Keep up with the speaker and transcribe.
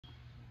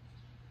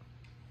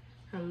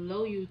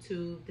Hello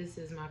YouTube, this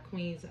is my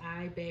Queen's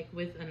Eye back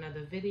with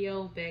another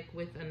video, back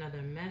with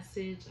another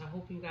message. I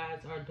hope you guys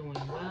are doing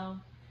well.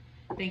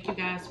 Thank you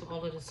guys for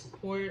all of the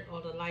support,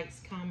 all the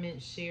likes,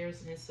 comments,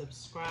 shares, and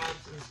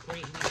subscribes. It's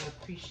greatly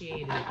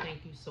appreciated.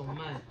 Thank you so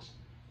much.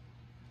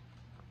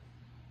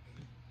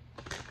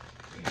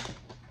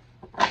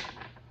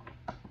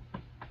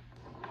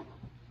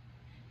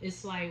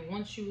 It's like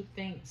once you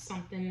think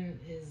something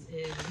is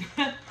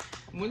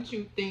once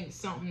you think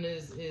something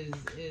is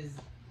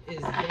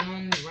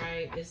done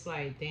right, it's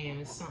like, damn,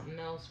 it's something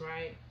else,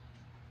 right?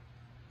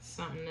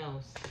 Something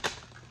else.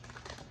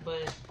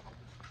 But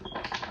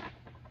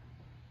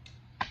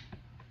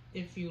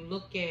if you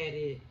look at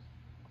it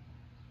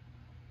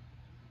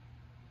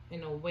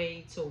in a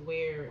way to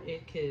where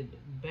it could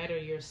better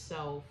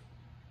yourself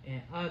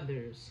and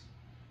others,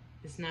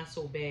 it's not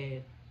so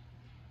bad.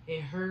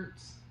 It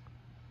hurts,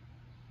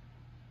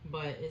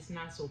 but it's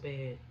not so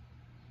bad.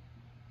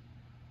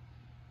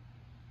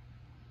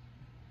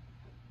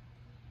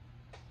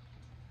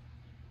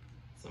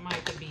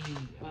 Somebody could be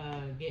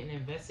getting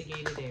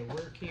investigated at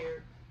work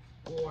here,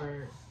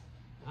 or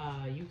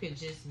you could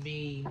just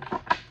be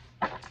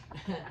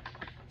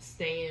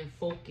staying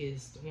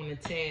focused on the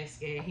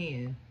task at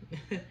hand.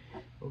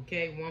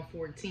 Okay,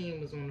 114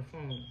 was on the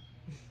phone.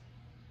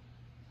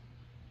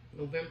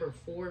 November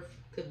 4th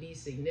could be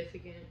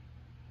significant.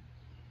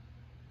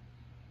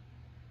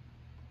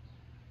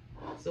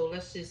 So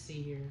let's just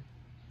see here.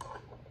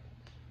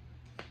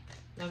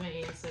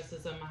 Loving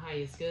ancestors of my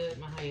highest good,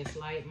 my highest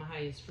light, my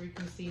highest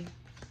frequency,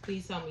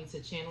 please help me to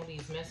channel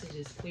these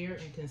messages clear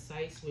and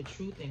concise with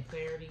truth and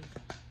clarity.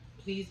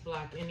 Please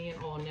block any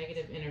and all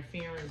negative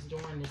interference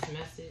during this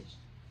message.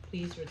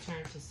 Please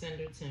return to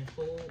sender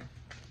tenfold.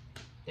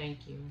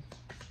 Thank you.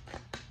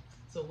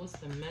 So what's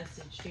the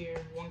message here?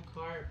 One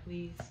card,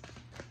 please.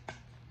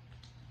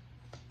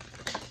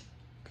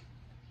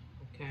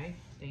 Okay,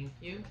 thank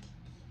you.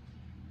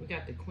 We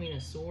got the Queen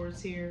of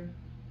Swords here.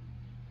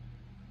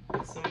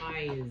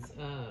 Somebody is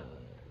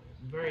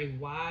very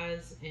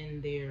wise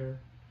in their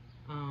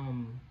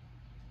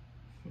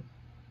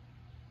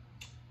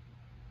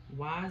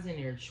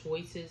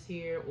choices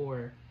here,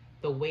 or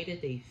the way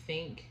that they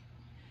think.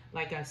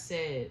 Like I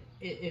said,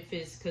 if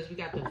it's because we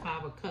got the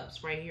Five of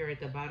Cups right here at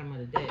the bottom of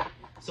the deck,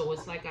 so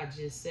it's like I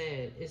just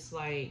said, it's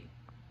like,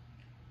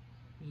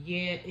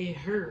 yeah, it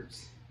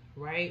hurts,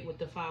 right, with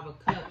the Five of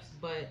Cups,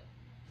 but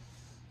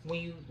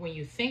when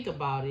you think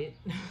about it,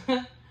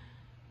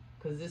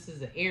 because this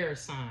is an air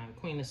sign,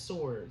 Queen of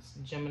Swords,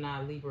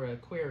 Gemini, Libra,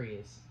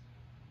 Aquarius.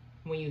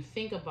 When you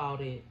think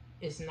about it,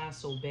 it's not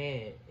so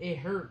bad. It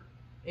hurt.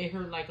 It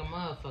hurt like a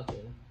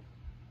motherfucker.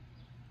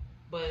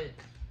 But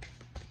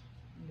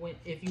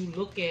if you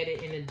look at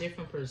it in a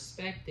different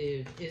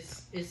perspective,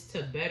 it's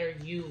to better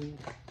you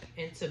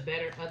and to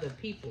better other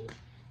people.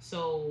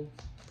 So,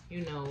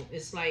 you know,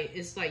 it's like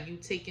you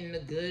taking the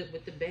good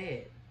with the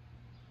bad.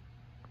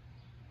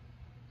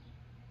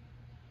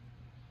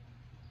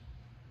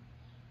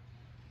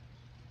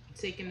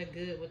 Taking the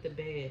good with the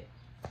bad.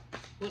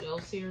 What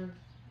else here?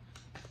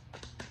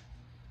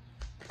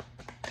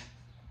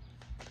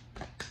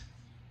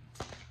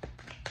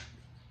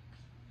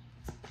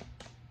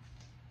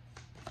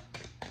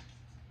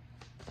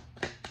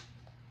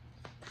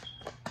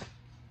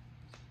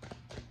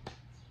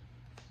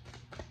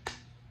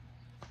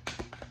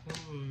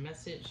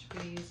 Message,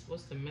 please.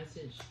 What's the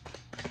message?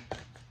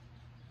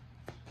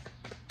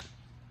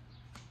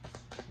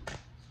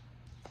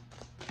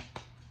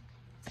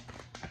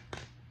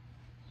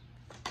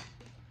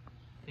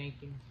 Thank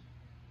you.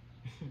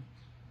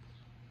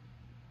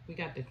 We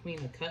got the Queen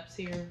of Cups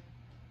here.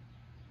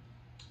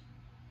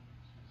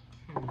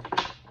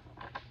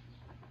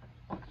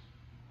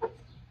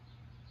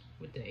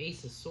 With the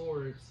Ace of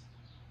Swords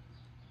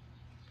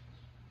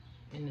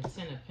and the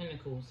Ten of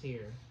Pentacles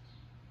here.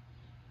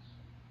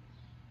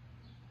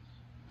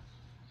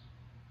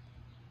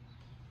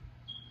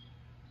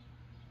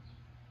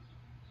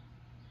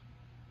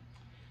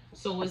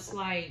 So it's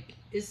like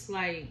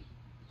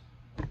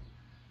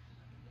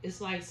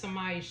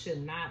somebody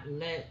should not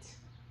let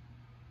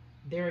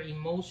their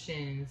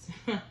emotions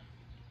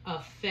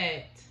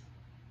affect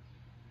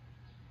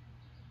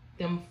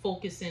them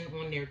focusing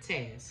on their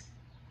task.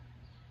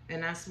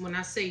 And when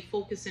I say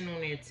focusing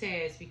on their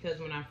task, because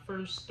when I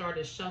first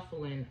started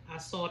shuffling, I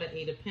saw the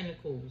Eight of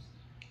Pentacles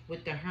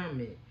with the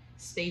Hermit.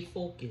 Stay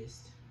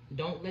focused.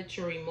 Don't let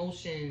your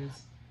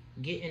emotions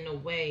get in the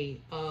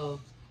way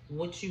of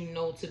what you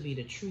know to be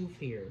the truth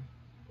here.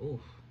 Oof.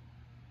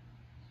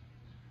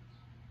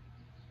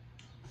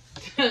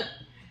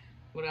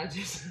 What I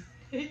just...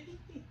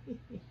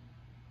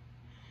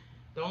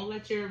 Don't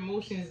let your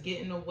emotions get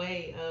in the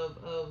way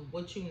of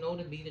what you know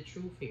to be the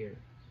truth here.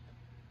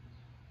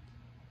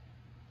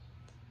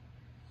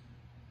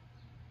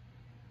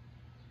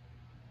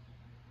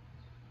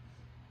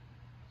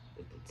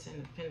 With the Ten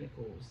of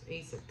Pentacles,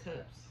 Ace of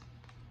Cups,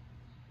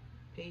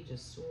 Page of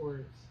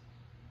Swords.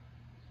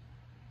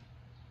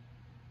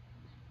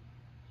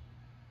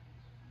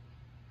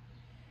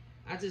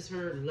 I just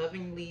heard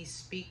lovingly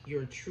speak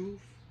your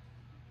truth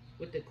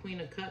with the Queen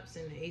of Cups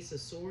and the Ace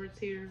of Swords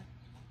here.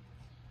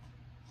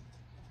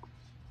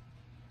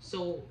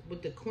 So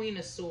with the Queen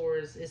of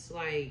Swords, it's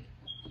like,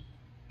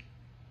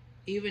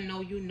 even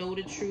though you know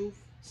the truth,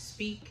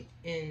 speak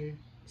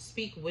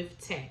with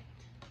tact.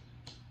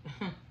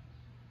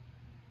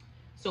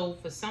 So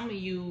for some of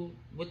you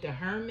with the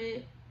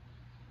Hermit,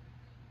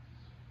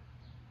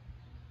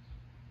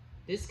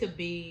 this could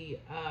be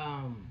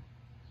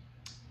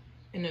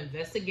an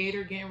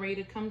investigator getting ready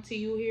to come to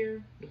you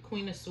here. The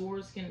Queen of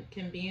Swords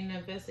can be an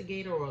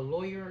investigator or a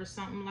lawyer or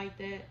something like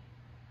that.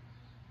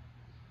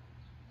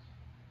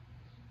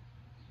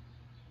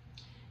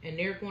 And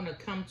they're going to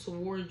come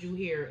towards you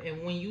here.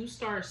 And when you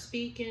start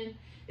speaking,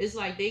 it's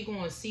like they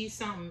going to see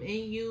something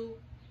in you.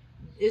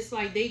 It's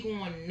like they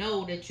going to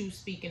know that you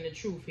speaking the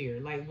truth here.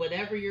 Like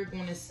whatever you're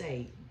going to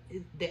say,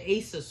 the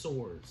Ace of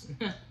Swords.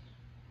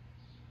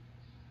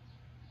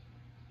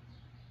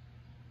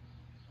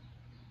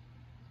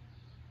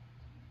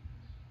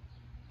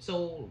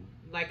 So,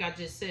 like I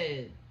just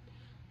said,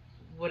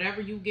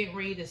 whatever you get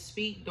ready to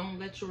speak, don't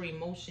let your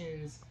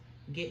emotions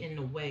get in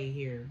the way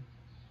here.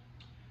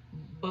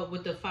 But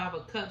with the Five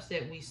of Cups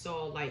that we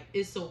saw, like,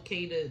 it's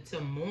okay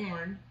to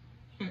mourn.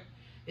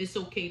 It's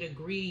okay to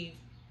grieve.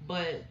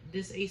 But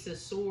this Ace of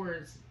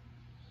Swords,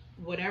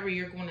 whatever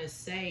you're going to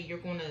say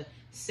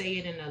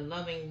it in a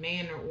loving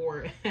manner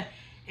or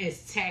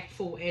as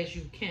tactful as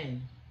you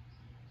can.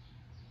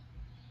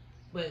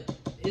 But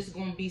it's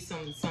going to be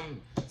some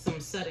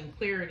sudden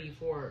clarity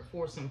for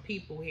some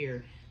people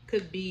here.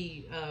 Could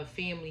be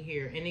family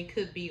here, and it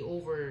could be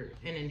over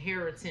an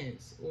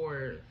inheritance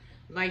or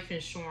life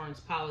insurance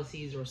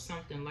policies or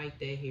something like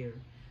that here.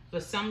 For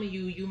some of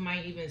you, you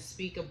might even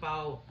speak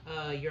about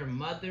your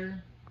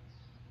mother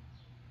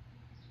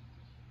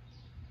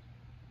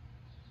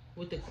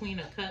with the Queen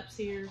of Cups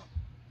here.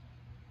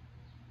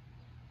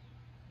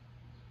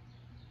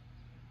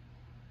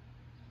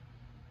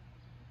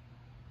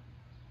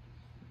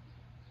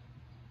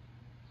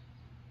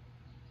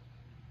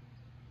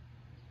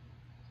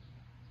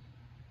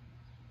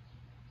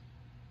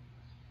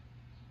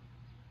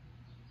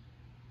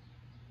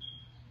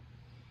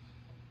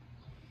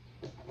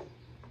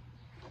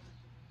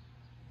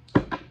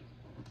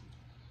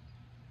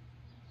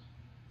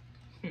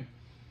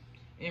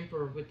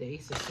 Emperor with the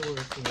Ace of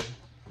Swords here.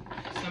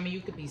 Some of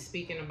you could be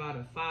speaking about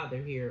a father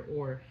here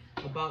or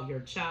about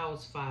your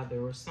child's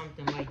father or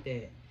something like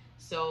that.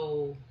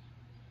 So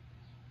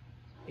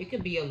it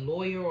could be a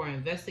lawyer or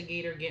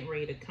investigator getting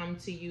ready to come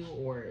to you,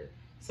 or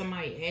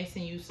somebody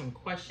asking you some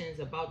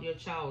questions about your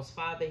child's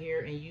father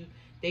here, and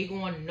they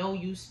going to know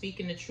you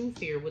speaking the truth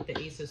here with the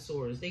Ace of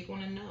Swords. They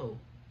going to know.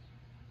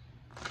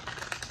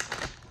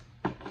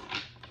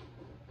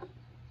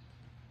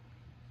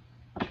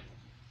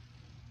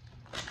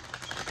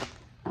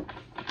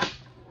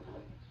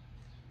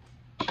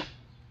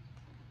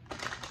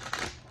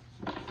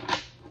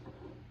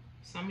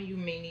 Some of you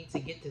may need to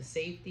get to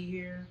safety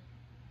here.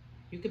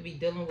 You could be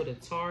dealing with a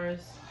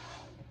Taurus.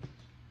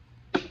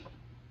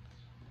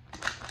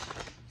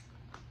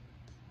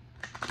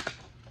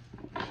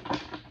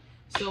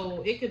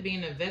 So it could be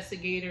an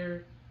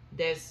investigator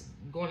that's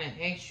going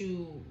to ask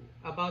you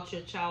about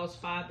your child's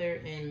father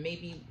and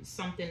maybe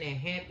something that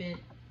happened.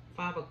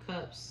 Five of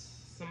Cups.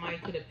 Somebody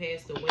could have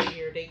passed away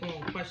here. They're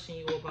going to question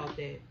you about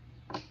that.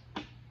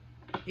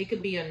 It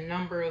could be a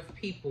number of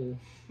people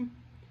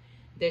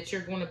that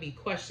you're going to be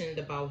questioned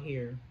about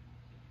here.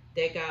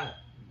 That got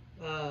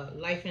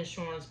life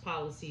insurance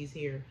policies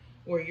here.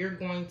 Or you're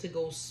going to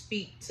go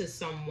speak to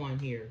someone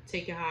here.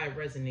 Take it how it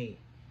resonates.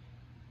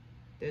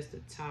 That's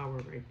the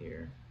Tower right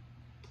there.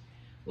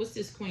 What's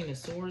this Queen of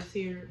Swords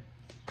here?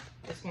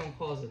 It's going to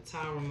cause a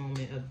Tower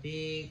moment. A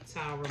big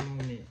Tower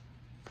moment.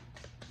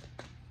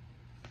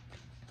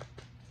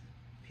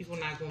 People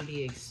not going to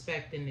be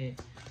expecting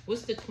it.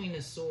 What's the Queen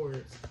of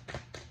Swords?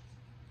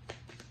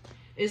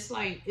 It's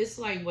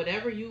like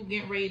whatever you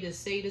get ready to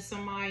say to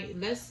somebody.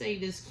 Let's say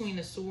this Queen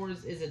of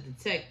Swords is a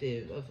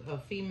detective, a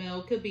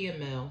female, could be a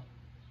male.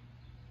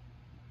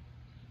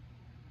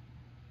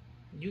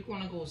 You're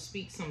going to go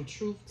speak some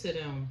truth to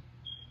them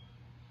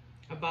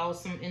about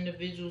some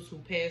individuals who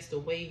passed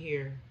away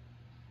here.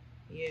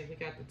 Yeah, we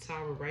got the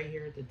Tower right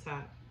here at the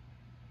top.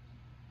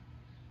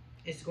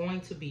 It's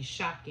going to be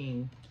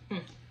shocking.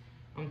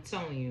 I'm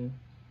telling you.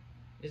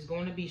 It's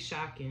going to be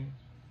shocking.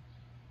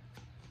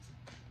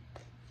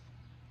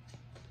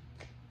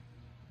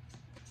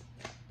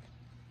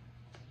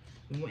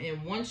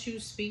 And once you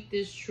speak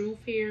this truth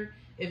here,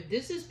 if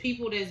this is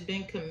people that's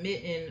been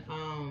committing,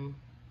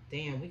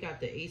 damn, we got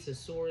the Ace of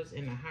Swords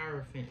and the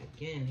Hierophant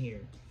again here.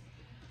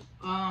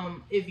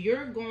 If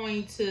you're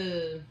going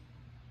to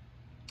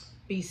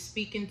be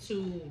speaking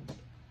to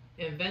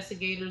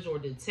investigators or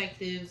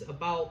detectives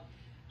about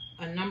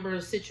a number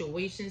of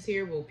situations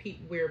here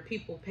where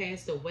people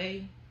passed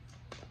away,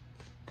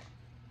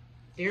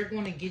 they're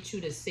going to get you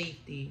to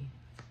safety.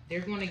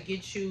 They're going to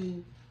get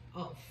you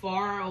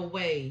far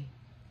away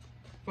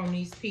from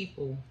these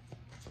people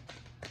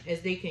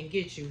as they can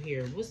get you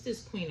here. What's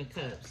this Queen of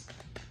Cups?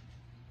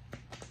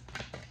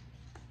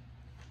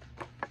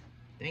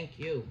 Thank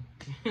you.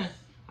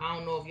 I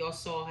don't know if y'all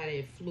saw how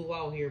it flew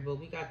out here, but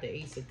we got the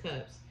Ace of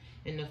Cups.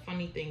 And the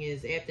funny thing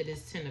is, after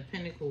this Ten of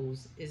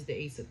Pentacles is the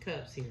Ace of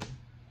Cups here.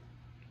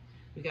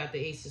 We got the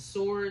Ace of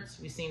Swords.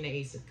 We seen the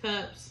Ace of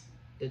Cups.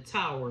 The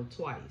Tower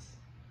twice.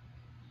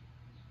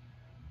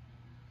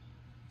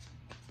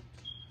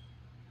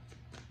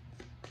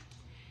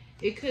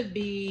 It could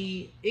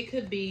be,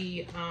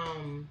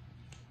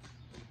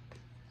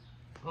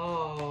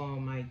 oh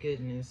my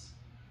goodness.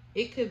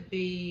 It could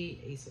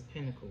be Ace of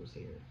Pentacles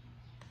here.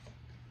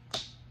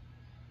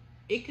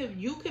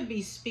 You could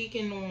be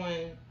speaking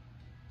on,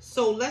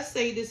 so let's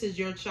say this is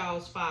your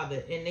child's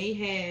father and they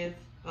have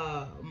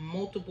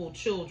multiple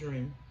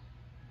children.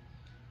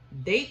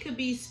 They could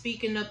be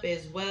speaking up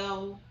as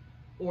well,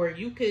 or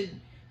you could,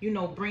 you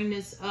know, bring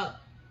this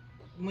up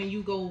when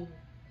you go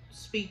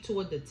speak to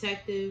a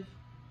detective.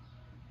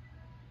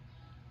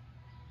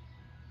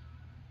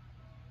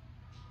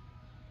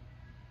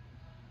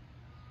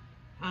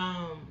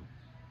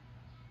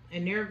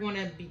 And they're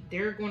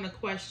gonna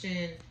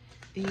question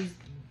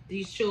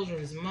these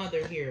children's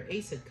mother here.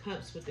 Ace of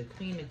Cups with the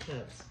Queen of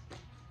Cups.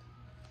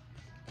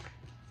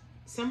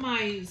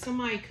 Somebody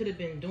could have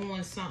been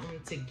doing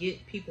something to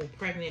get people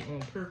pregnant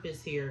on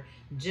purpose here,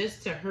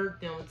 just to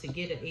hurt them to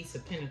get an Ace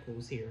of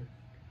Pentacles here.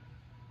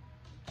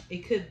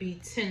 It could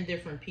be 10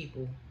 different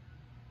people.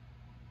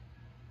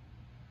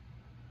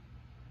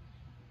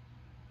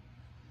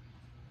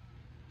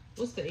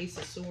 What's the Ace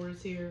of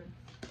Swords here?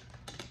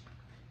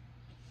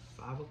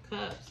 Five of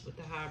Cups with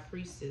the High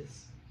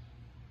Priestess.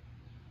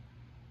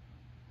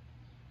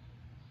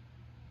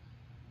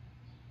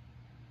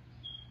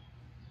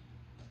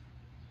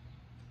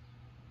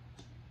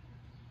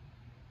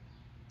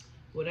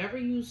 Whatever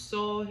you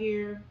saw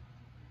here,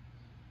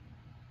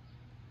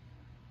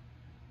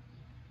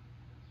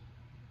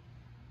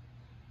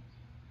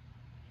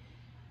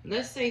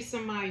 let's say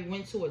somebody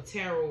went to a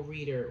tarot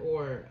reader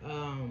or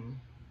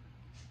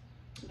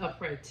a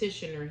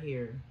practitioner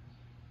here,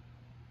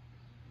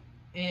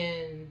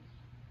 and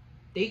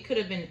they could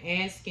have been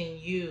asking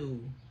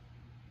you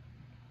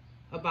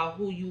about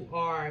who you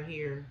are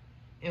here.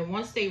 And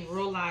once they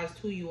realized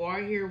who you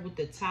are here with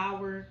the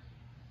Tower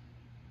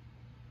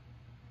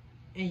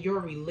and your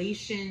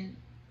relation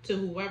to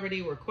whoever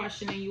they were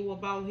questioning you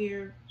about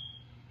here,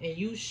 and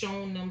you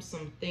shown them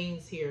some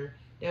things here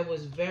that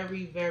was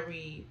very,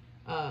 very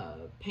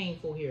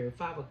painful here.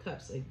 Five of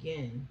Cups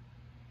again.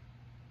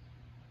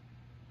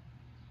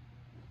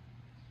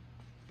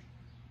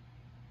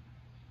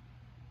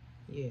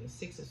 Yeah,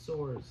 Six of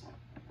Swords.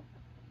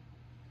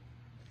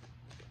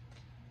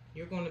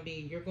 You're gonna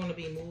be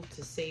moved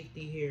to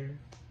safety here.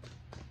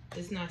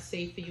 It's not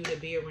safe for you to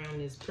be around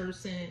this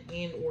person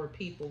and or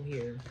people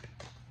here.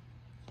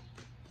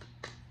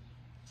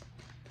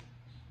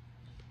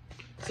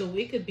 So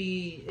it could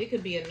be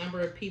a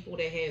number of people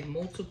that have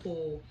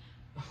multiple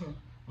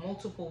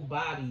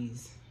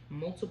bodies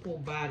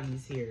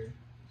here.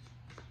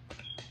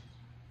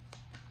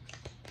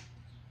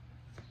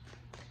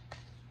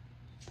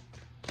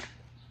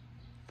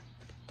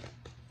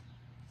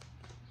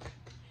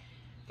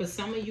 For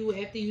some of you,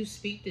 after you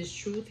speak this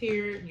truth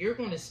here, you're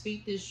going to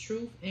speak this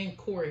truth in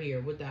court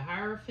here with the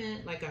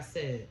Hierophant. Like I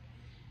said,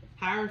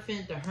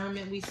 Hierophant, the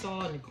Hermit we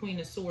saw, and the Queen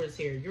of Swords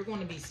here. You're going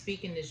to be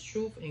speaking this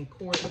truth in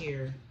court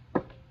here.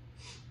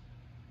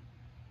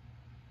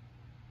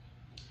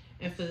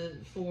 And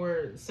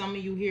for some of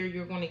you here,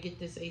 you're going to get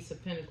this Ace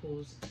of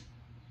Pentacles.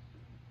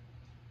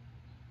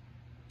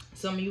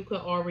 Some of you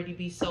could already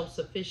be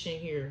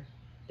self-sufficient here.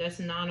 That's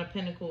Nine of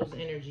Pentacles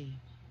energy.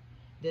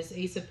 This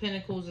Ace of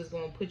Pentacles is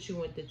going to put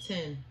you into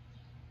 10.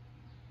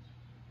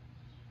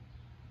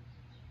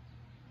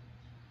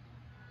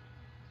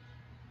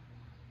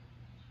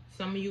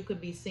 Some of you could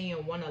be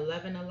seeing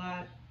 111 a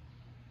lot,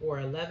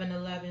 or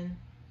 1111.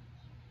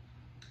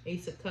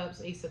 Ace of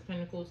Cups, Ace of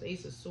Pentacles,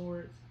 Ace of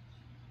Swords.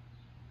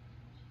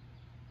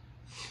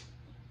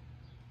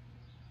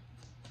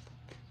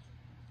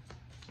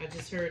 I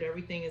just heard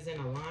everything is in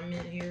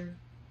alignment here.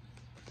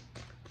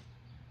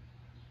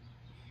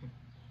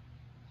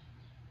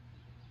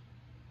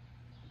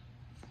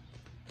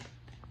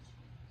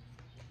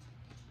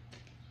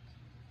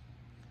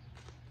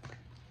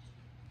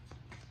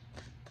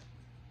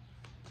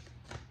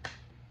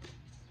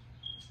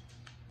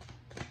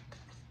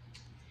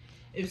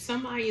 If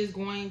somebody is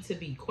going to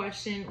be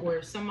questioned, or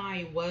if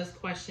somebody was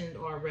questioned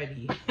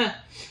already,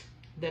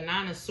 the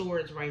Nine of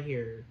Swords right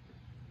here.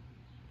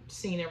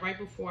 Seen it right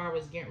before I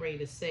was getting ready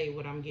to say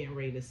what I'm getting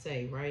ready to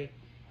say, right?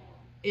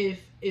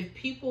 If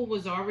people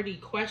was already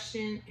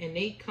questioned and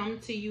they come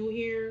to you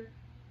here,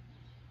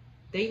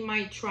 they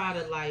might try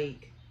to,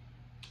 like,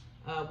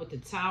 with the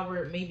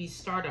Tower, maybe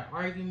start an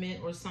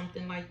argument or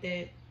something like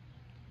that.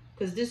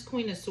 Because this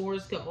Queen of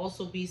Swords could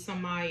also be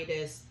somebody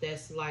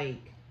that's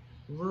like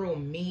real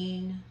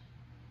mean,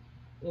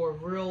 or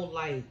real,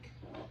 like,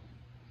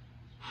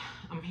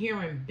 I'm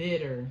hearing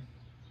bitter.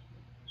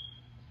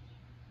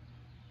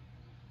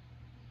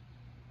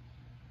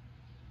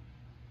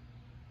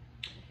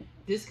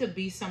 This could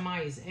be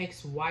somebody's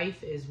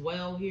ex-wife as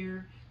well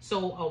here.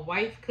 So a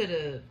wife could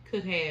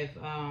have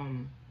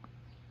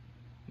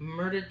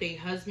murdered their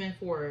husband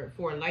for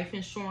a life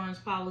insurance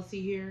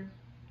policy here,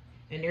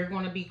 and they're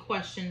going to be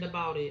questioned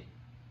about it.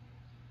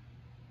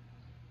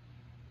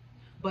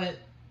 But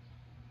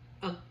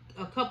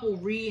a couple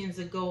readings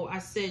ago, I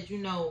said, you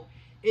know,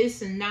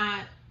 it's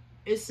not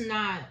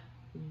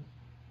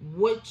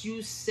what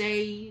you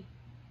say,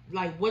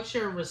 like what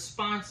your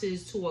response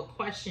is to a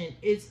question.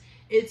 It's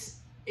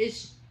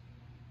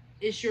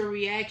your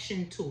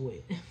reaction to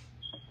it.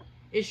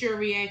 It's your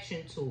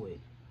reaction to it.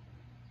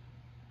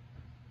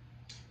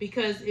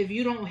 Because if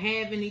you don't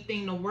have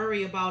anything to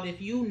worry about,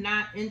 if you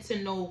not into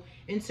no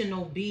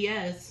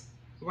BS,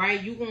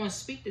 right, you're going to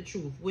speak the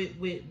truth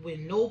with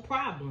no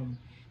problem.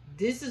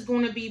 This is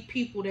going to be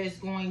people that's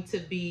going to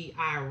be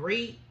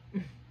irate.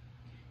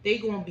 They're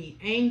going to be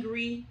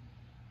angry.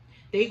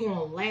 They're going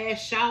to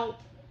lash out.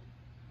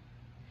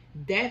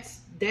 That's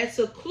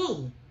a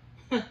clue.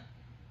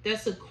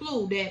 That's a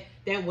clue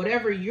that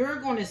whatever you're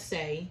going to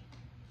say,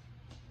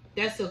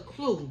 that's a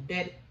clue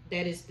that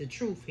is the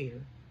truth here.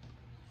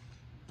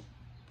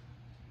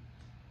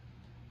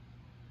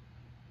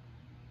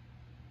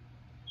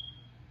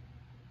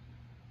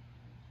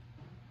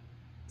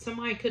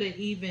 Somebody could have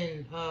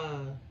even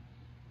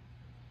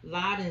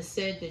lied and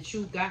said that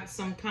you got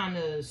some kind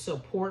of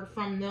support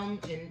from them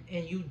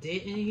and you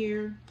didn't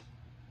hear.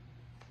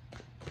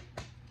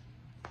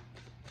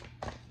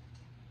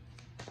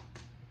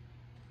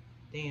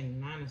 Damn,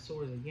 9 of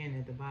Swords again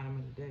at the bottom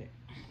of the deck.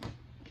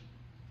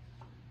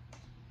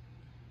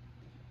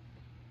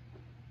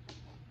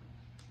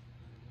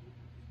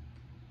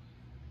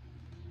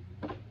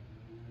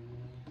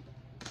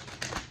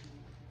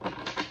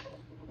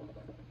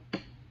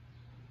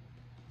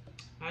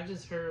 I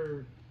just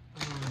heard,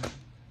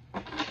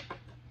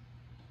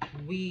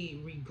 we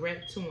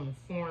regret to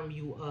inform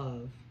you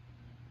of.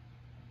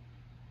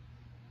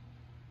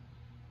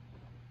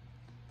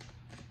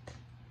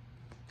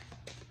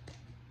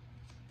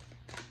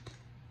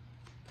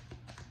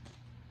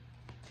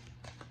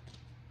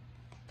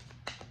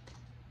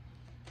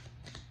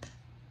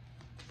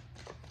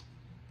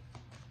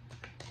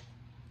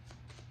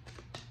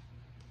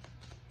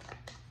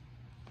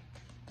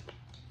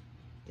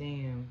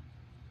 Damn.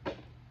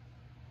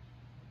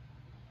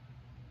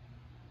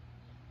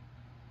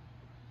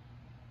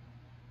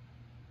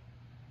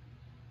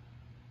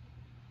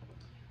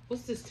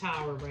 What's this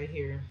tower right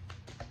here?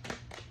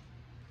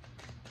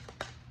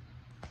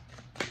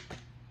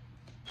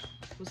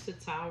 What's the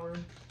tower?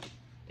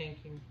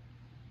 Thank you.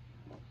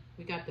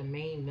 We got the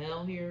main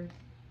male here.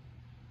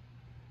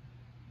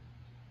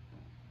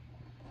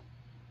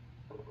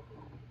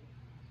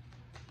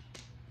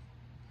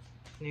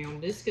 Now,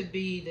 this could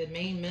be, the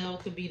main male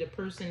could be the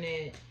person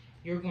that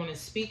you're going to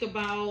speak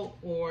about,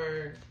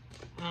 or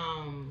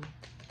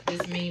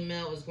this main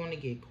male is going to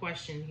get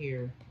questioned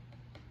here.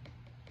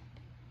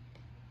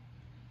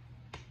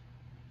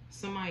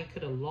 Somebody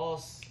could have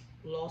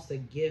lost a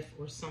gift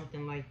or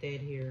something like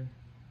that here,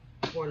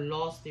 or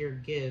lost their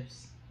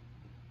gifts.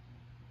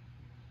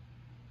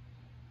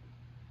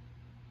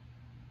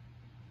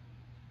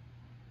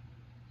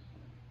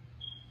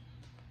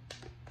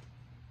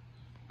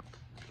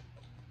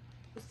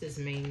 What's this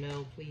main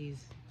male,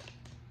 please?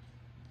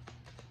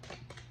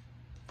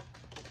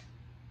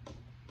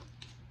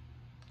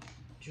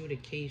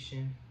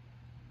 Adjudication.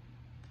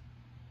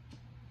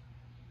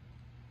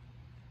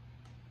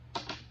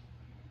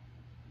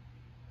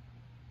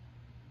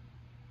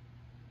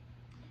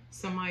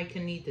 Somebody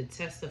can need to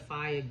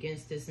testify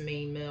against this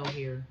main male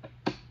here.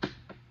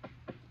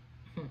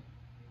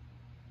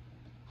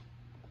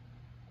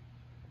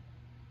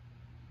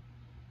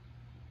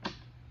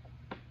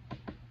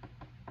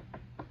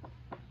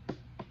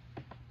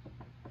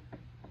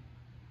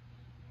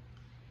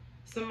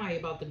 Somebody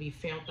about to be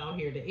found out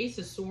here. The Ace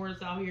of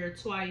Swords out here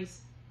twice.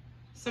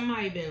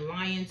 Somebody been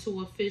lying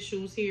to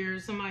officials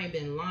here. Somebody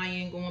been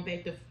lying, going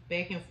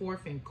back and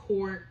forth in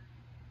court.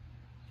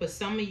 For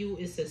some of you,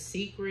 it's a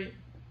secret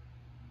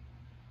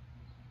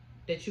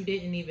that you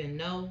didn't even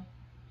know.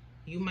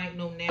 You might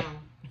know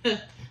now.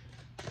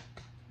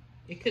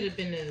 It could have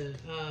been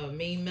a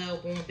main male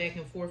going back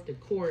and forth to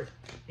court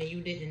and you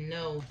didn't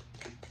know.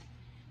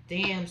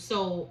 Damn,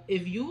 so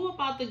if you're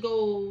about to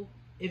go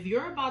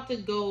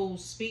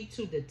speak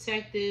to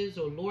detectives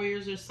or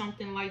lawyers or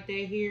something like that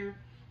here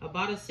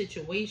about a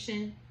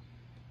situation,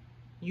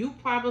 you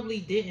probably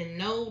didn't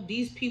know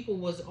these people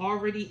was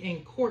already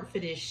in court for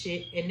this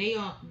shit, and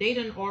they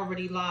done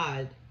already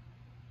lied.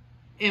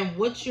 And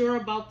what you're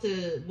about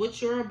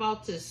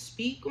to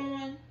speak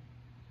on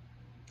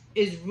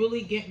is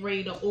really getting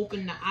ready to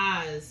open the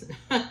eyes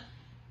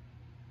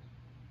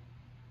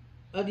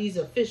of these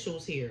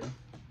officials here.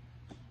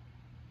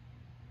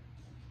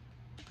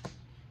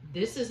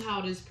 This is how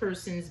this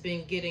person's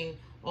been getting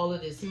all of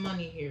this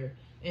money here.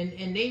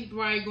 And they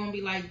probably gonna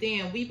be like,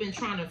 damn, we've been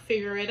trying to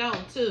figure it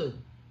out too.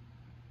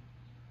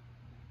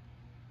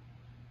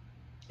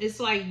 It's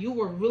like you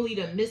were really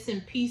the missing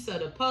piece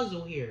of the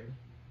puzzle here.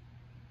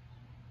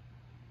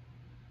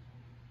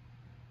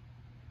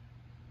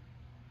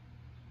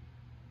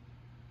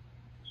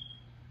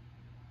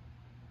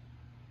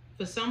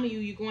 For some of you,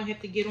 you're going to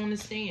have to get on the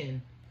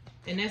stand.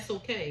 And that's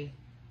okay.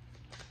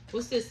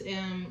 What's this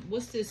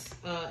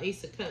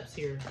Ace of Cups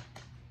here?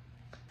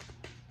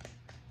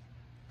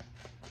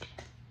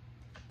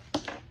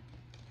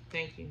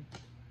 Thank you.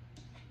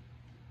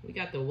 We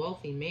got the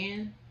wealthy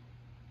man.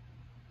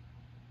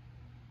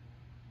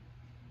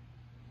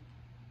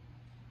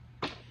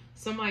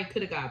 Somebody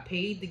could have got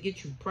paid to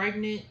get you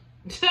pregnant.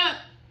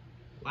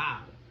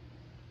 Wow.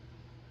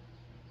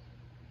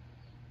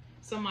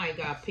 Somebody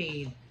got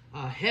paid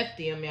a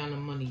hefty amount of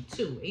money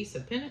too. Ace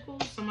of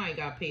Pentacles. Somebody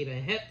got paid a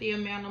hefty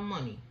amount of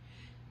money.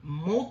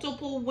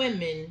 Multiple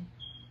women.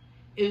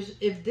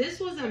 If this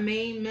was a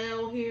main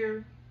male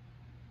here,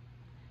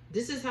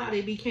 this is how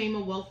they became a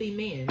wealthy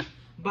man.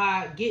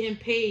 By getting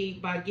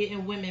paid, by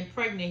getting women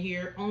pregnant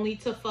here, only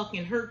to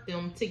fucking hurt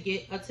them to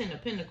get a 10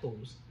 of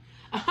Pentacles.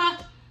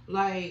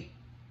 Like,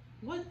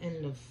 what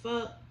in the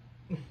fuck?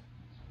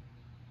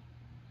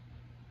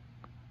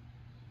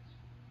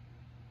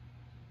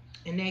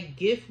 And that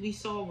gift we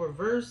saw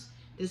reverse,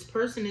 this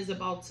person is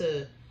about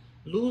to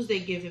lose their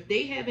gift. If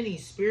they have any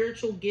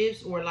spiritual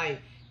gifts or like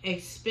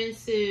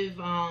expensive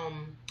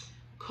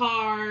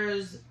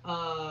cars,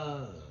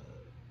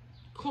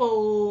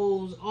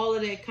 clothes, all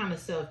of that kind of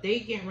stuff,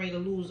 they getting ready to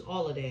lose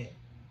all of that.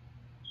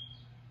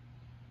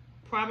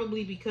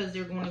 Probably because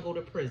they're going to go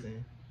to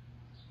prison.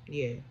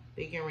 Yeah,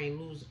 they getting ready to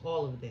lose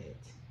all of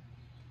that.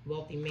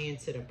 Wealthy man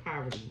to the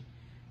poverty.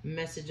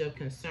 Message of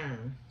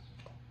concern.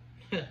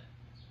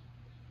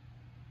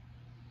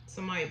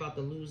 Somebody about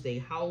to lose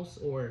their house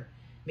or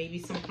maybe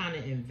some kind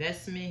of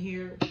investment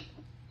here.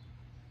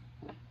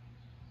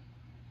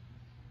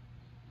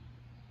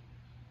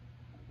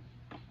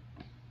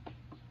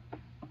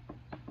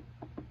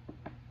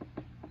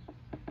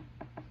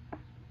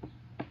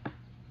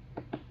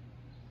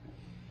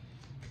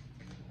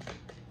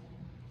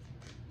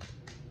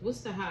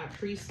 What's the High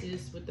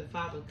Priestess with the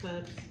Five of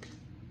Cups?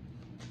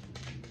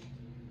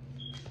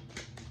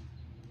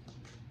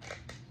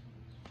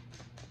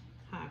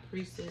 High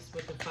Priestess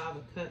with the Five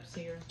of Cups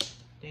here.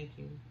 Thank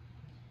you.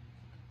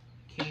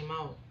 Came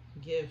out.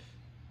 Gift.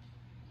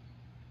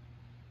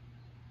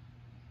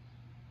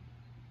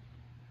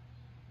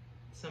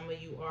 Some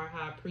of you are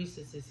High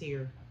Priestesses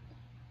here.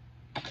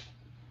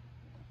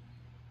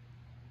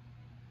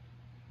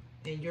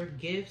 And your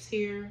gifts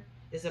here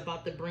is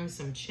about to bring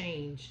some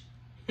change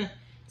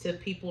to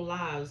people's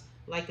lives.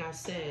 Like I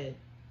said,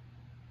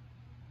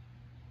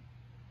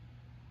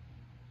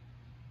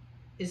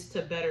 is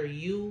to better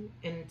you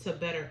and to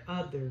better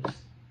others.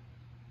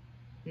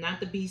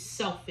 Not to be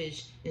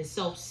selfish and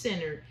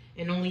self-centered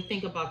and only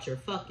think about your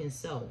fucking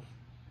self.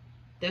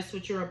 That's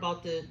what you're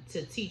about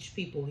to teach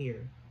people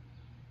here.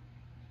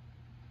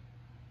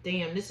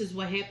 Damn, this is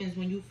what happens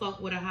when you fuck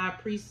with a High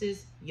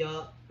Priestess.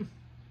 Yup.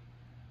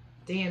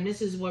 Damn,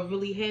 this is what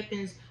really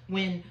happens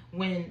when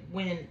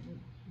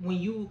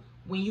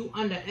you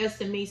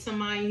underestimate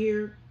somebody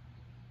here.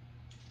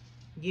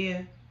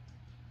 Yeah.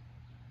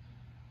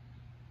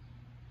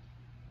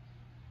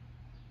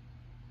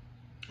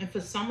 And for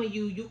some of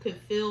you, you could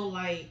feel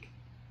like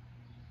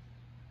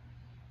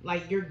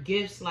your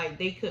gifts, like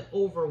they could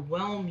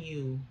overwhelm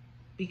you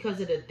because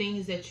of the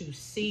things that you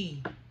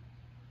see.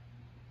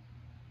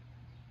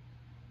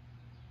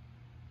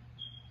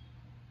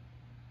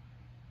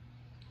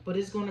 But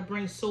it's going to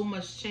bring so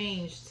much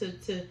change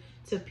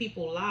to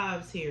people's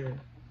lives here.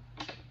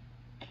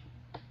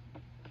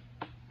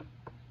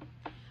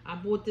 I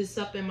brought this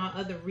up in my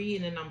other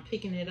reading and I'm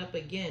picking it up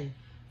again.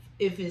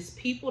 If it's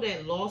people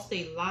that lost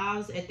their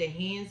lives at the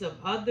hands of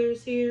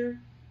others here,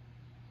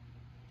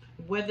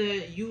 whether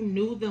you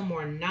knew them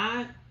or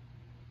not,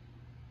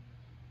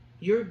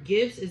 your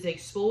gifts is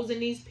exposing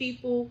these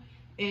people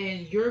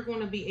and you're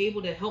going to be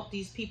able to help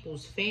these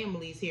people's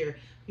families here.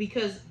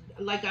 Because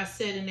like I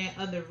said in that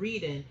other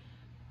reading,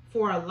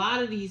 for a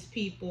lot of these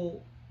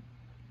people,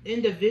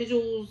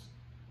 individuals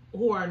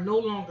who are no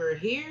longer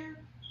here,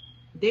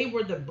 they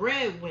were the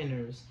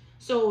breadwinners.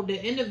 So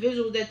the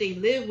individuals that they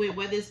live with,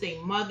 whether it's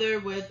their mother,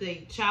 whether it's their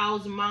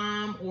child's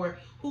mom, or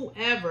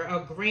whoever,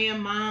 a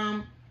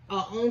grandmom,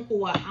 a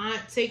uncle, a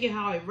aunt, take it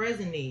how it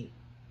resonates.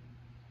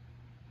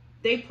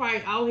 They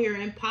probably out here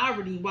in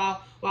poverty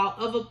while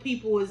other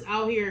people is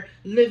out here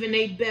living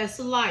their best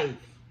life.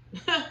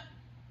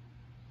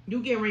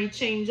 You getting ready to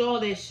change all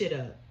that shit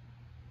up.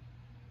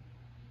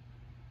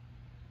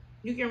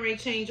 You getting ready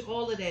to change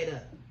all of that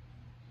up.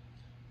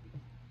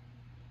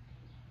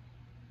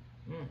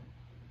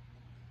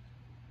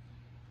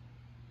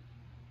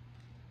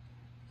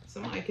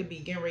 Somebody could be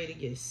getting ready to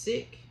get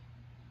sick.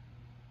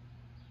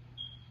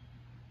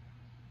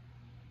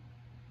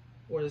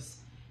 Or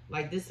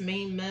like this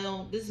main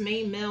male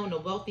and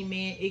the wealthy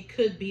man, it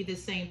could be the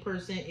same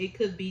person. It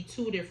could be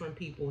two different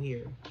people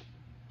here.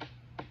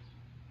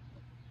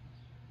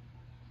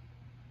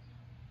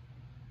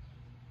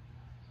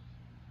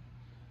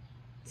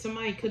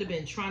 Somebody could have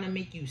been trying to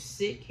make you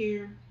sick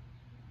here.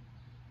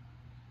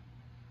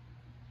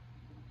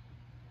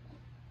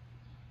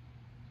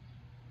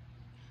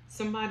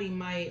 Somebody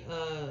might,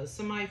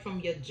 somebody from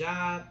your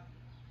job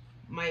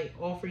might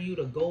offer you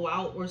to go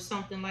out or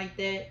something like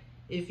that.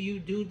 If you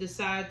do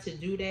decide to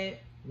do that,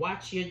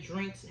 watch your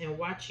drinks and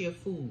watch your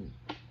food.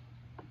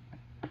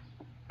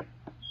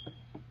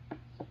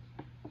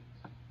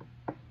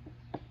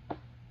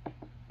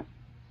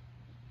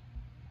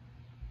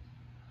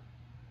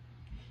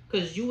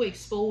 Because you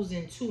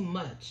exposing too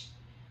much.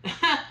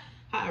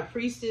 High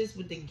priestess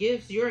with the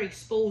gifts, you're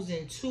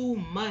exposing too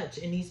much.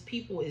 And these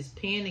people is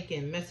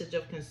panicking. Message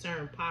of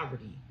concern,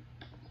 poverty.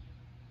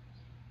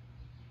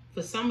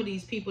 For some of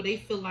these people, they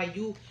feel like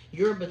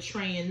you're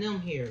betraying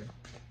them here.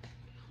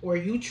 Or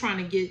you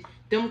trying to get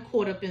them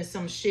caught up in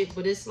some shit.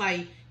 But it's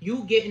like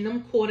you getting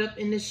them caught up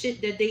in the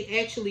shit that they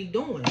actually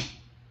doing.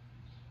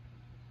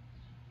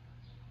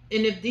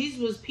 And if these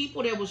was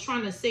people that was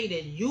trying to say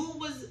that you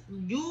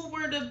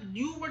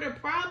were the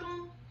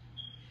problem,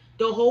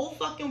 the whole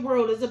fucking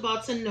world is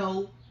about to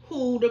know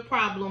who the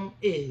problem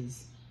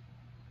is.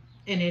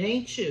 And it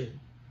ain't you.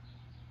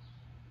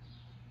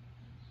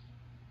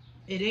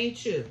 It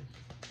ain't you.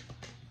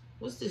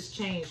 What's this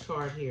change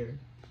card here?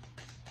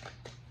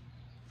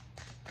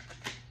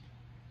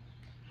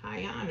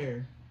 High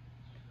honor.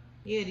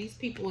 Yeah, these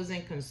people is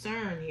in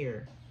concern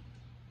here.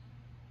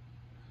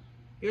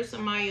 You're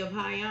somebody of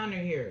high honor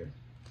here.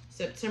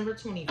 September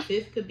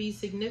 25th could be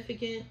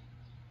significant.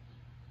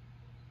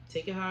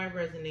 Take it how it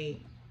resonates.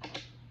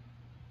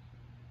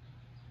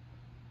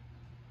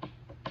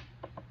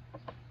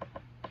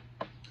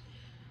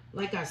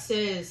 Like I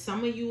said,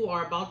 some of you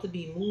are about to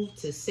be moved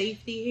to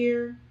safety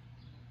here.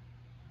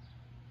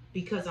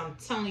 Because I'm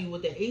telling you,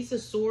 with the Ace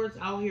of Swords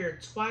out here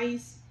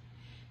twice,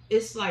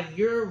 it's like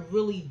you're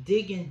really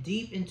digging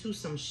deep into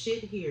some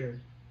shit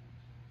here.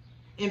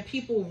 And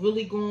people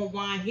really going to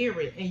want to hear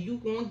it. And you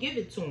going to give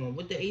it to them.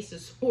 With the Ace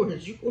of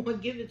Swords, you going to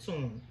give it to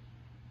them.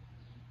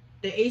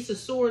 The Ace of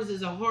Swords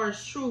is a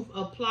harsh truth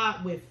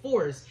applied with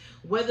force.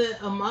 Whether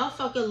a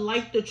motherfucker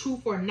like the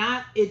truth or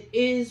not, it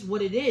is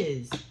what it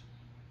is.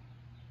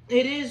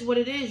 It is what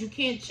it is. You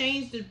can't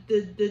change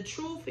the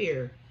truth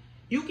here.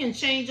 You can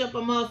change up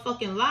a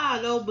motherfucking lie,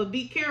 though, but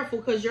be careful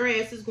because your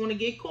ass is going to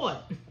get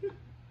caught.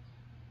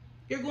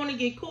 You're going to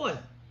get caught.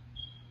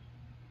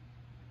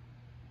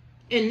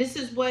 And this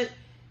is what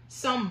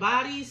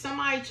somebody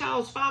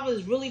child's father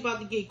is really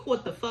about to get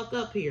caught the fuck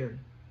up here.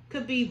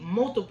 Could be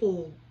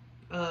multiple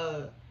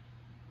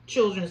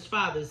children's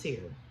fathers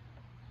here.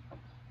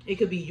 It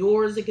could be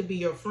yours. It could be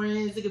your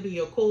friends. It could be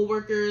your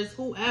co-workers,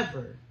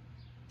 whoever.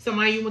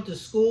 Somebody you went to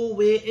school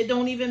with. It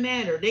don't even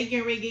matter. They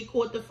getting ready to get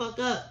caught the fuck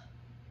up.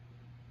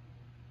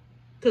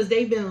 Because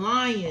they've been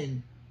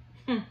lying.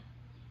 And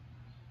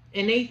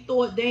they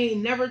thought they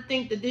ain't never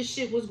think that this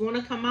shit was going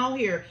to come out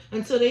here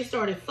until they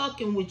started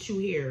fucking with you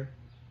here.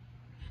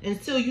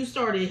 Until you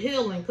started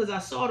healing, because I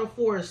saw the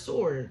Four of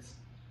Swords.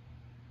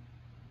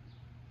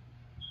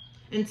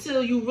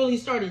 Until you really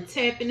started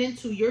tapping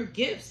into your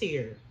gifts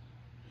here.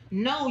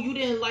 No, you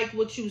didn't like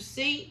what you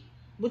see.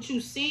 What you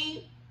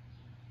seen.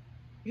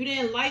 You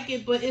didn't like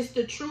it, but it's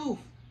the truth.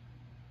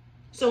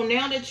 So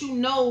now that you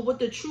know what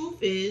the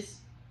truth is,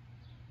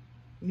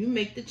 you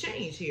make the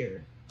change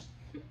here.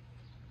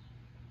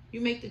 You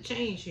make the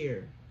change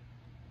here.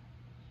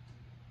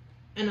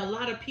 And a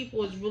lot of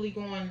people is really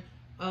going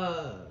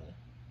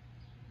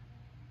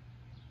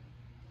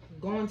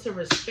to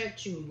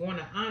respect you, going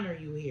to honor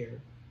you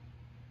here.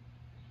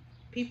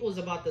 People is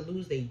about to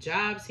lose their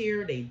jobs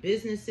here, their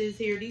businesses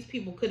here. These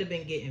people could have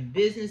been getting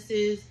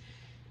businesses,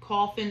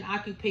 coffin,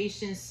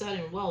 occupations,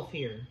 sudden wealth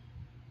here.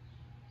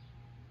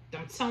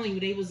 I'm telling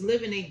you, they was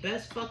living their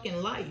best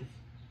fucking life.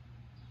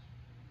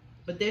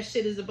 But that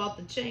shit is about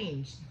to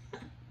change.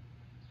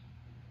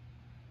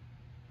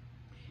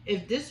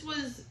 If this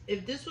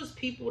was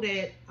people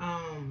that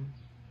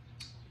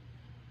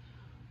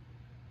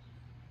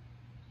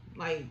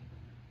like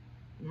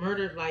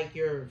murdered like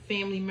your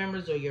family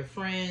members or your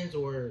friends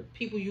or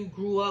people you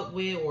grew up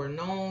with or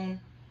known,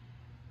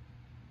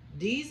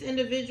 these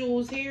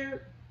individuals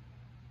here,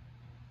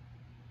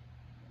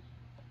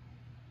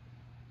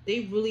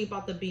 they really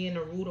about to be in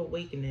a rude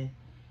awakening,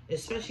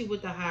 especially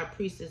with the high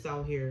priestess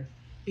out here,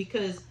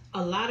 because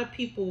a lot of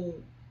people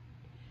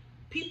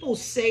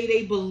say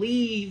they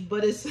believe,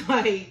 but it's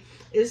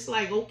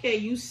like, okay,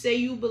 you say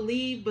you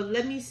believe, but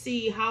let me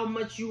see how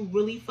much you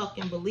really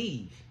fucking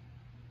believe.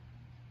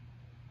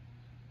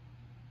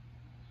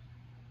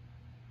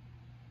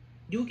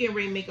 You getting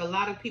ready to make a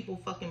lot of people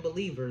fucking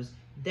believers.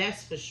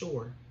 That's for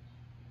sure.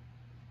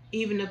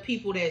 Even the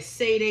people that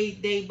say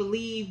they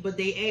believe, but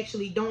they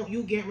actually don't,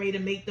 you getting ready to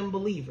make them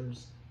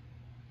believers.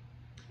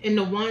 And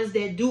the ones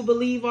that do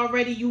believe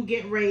already, you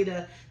getting ready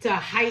to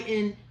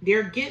heighten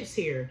their gifts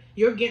here.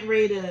 You're getting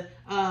ready to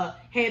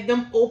have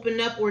them open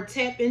up or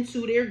tap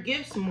into their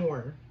gifts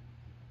more.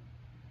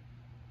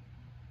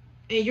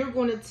 And you're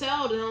going to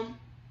tell them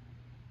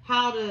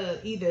how to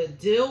either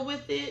deal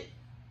with it,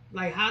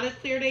 like how to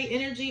clear their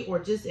energy, or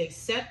just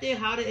accept it,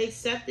 how to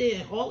accept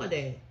it, and all of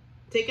that.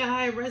 Take it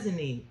how it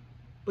resonates.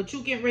 But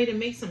you getting ready to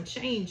make some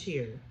change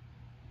here.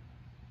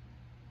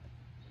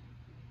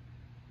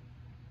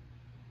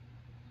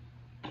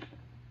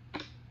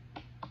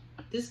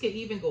 This could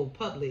even go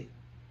public.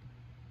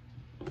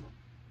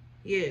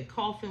 Yeah,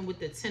 coffin with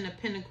the 10 of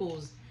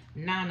Pentacles,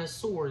 9 of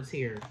Swords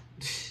here.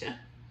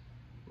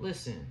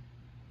 Listen,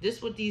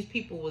 this what these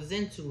people was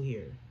into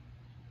here.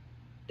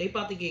 They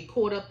about to get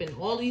caught up in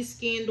all these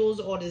scandals,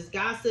 all this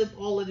gossip,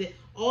 all of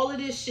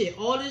this shit,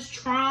 all this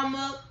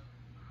trauma,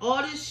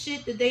 all this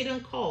shit that they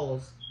done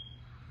caused.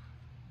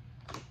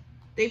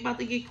 They about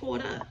to get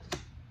caught up.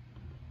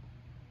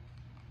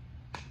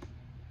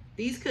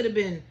 These could have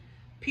been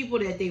people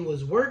that they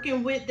was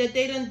working with that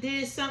they done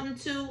did something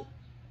to.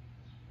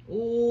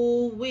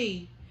 Ooh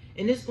wee.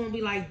 And it's gonna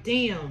be like,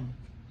 damn,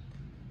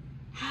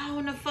 how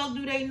in the fuck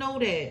do they know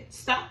that?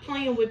 Stop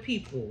playing with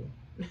people.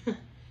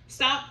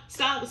 Stop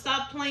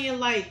playing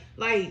like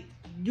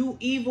you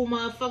evil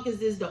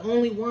motherfuckers is the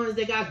only ones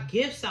that got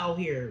gifts out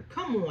here.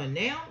 Come on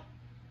now.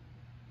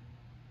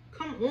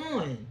 Come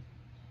on.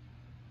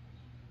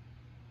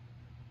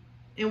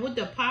 And with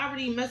the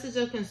poverty message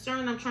of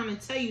concern, I'm trying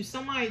to tell you,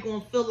 somebody gonna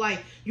feel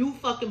like you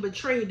fucking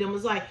betrayed them.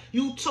 It's like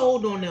you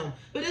told on them.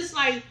 But it's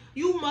like,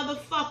 you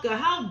motherfucker,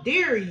 how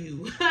dare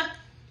you?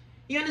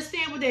 You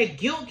understand with that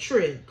guilt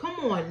trip? Come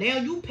on now,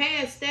 you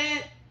past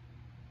that.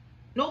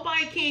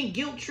 Nobody can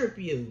guilt trip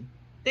you.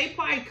 They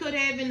probably could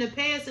have in the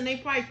past, and they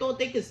probably thought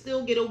they could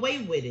still get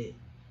away with it.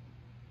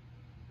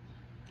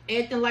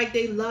 Acting like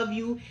they love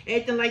you,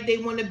 acting like they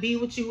want to be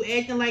with you,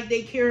 acting like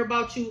they care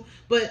about you,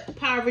 but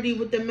poverty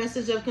with the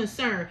message of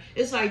concern.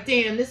 It's like,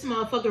 damn, this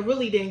motherfucker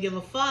really didn't give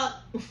a fuck.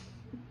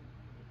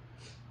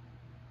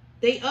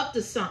 They up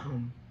to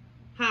something.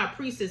 High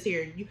Priestess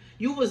here.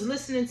 You was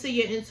listening to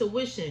your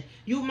intuition.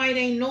 You might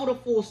ain't know the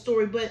full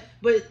story, but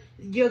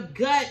your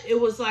gut, it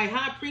was like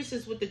High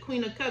Priestess with the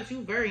Queen of Cups.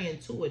 You very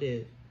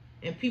intuitive.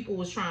 And people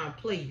was trying to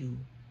play you.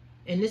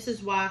 And this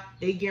is why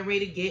they get ready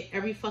to get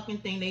every fucking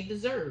thing they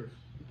deserve.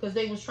 Because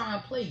they was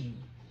trying to play you.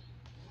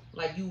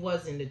 Like you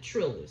wasn't the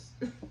Trillist.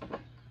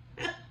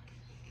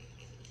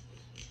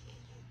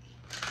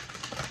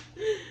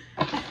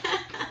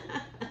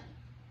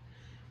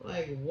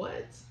 Like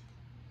what?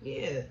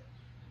 Yeah.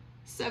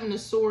 7 of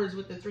Swords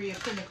with the 3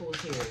 of Pentacles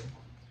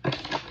here.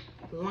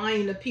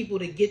 Lying to people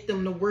to get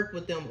them to work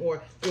with them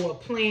or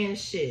plan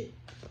shit.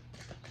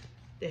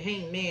 The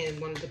Hanged Man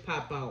wanted to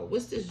pop out.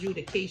 What's this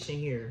adjudication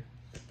here?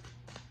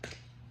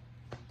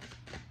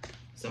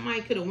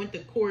 Somebody could have went to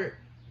court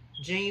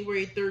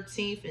January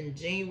 13th and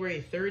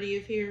January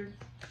 30th here.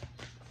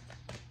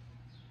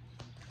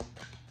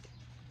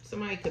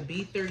 Somebody could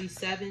be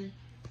 37.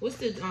 What's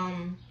the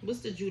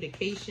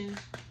adjudication?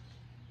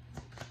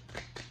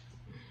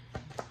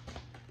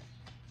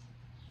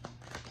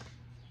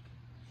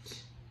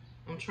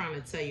 I'm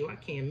trying to tell you, I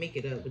can't make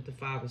it up with the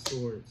 5 of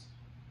Swords.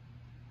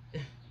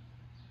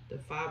 The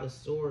 5 of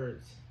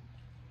Swords.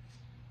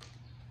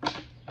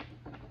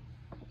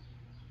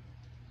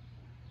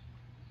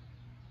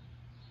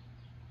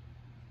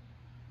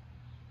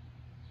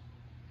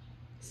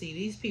 See,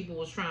 these people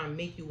was trying to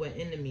make you an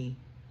enemy.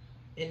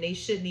 And they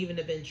shouldn't even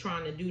have been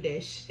trying to do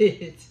that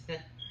shit.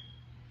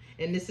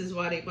 And this is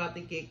why they about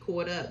to get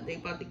caught up. They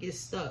about to get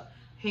stuck.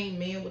 Hanged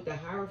Man with the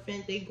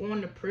Hierophant, they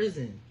going to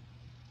prison.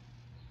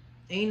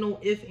 Ain't no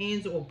ifs,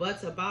 ands, or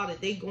buts about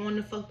it. They going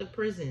to fuck the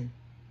prison.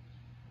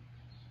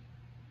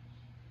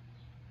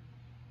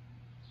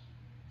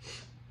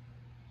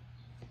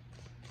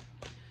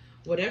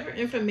 Whatever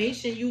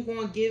information you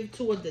gonna give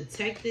to a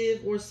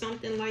detective or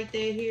something like that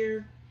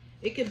here,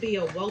 it could be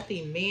a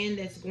wealthy man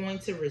that's going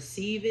to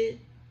receive it.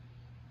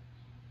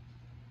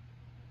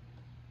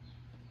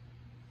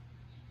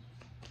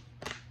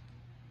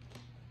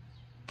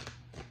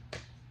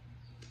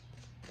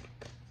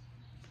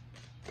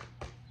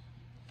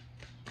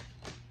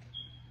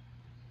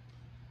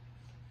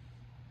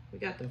 We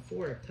got the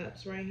 4 of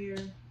Cups right here.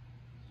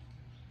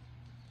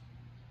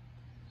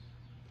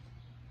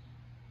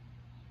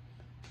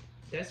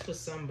 That's for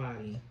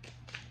somebody.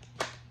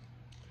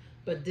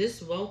 But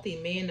this wealthy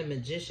man, the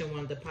Magician,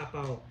 wanted to pop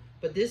out.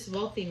 But this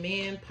wealthy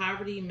man,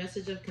 poverty,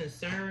 message of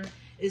concern,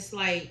 it's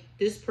like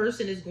this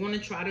person is going to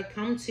try to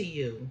come to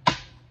you.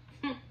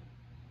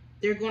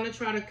 They're going to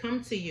try to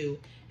come to you.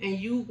 And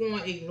you going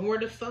to ignore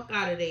the fuck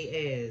out of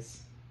their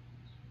ass.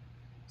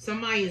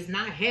 Somebody is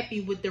not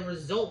happy with the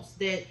results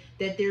that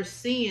they're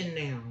seeing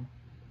now.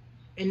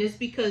 And it's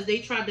because they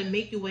tried to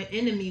make you an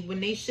enemy when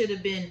they should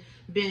have been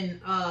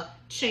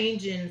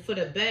changing for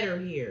the better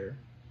here.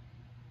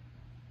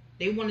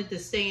 They wanted to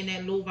stay in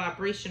that low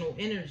vibrational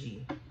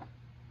energy.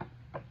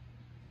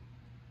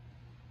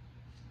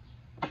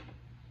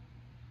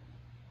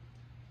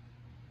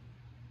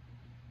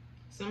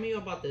 Some of you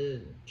about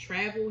to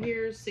travel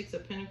here. 6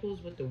 of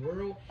Pentacles with the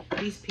World.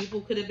 These people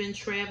could have been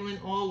traveling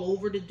all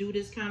over to do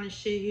this kind of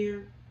shit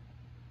here.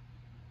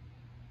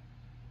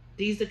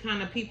 These are the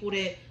kind of people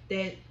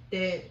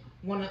that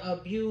want to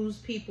abuse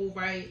people,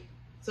 right?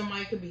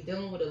 Somebody could be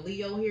dealing with a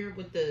Leo here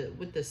with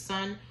the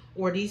Sun.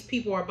 Or these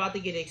people are about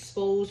to get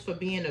exposed for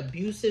being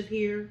abusive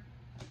here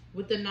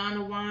with the 9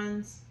 of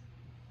Wands.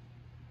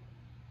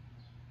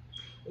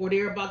 Or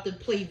they're about to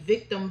play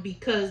victim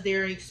because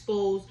they're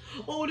exposed.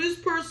 Oh, this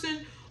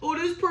person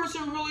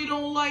really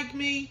don't like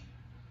me.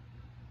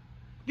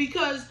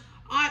 Because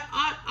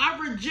I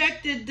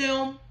rejected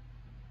them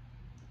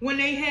when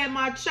they had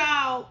my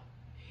child,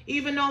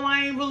 even though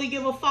I ain't really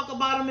give a fuck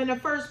about them in the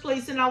first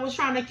place and I was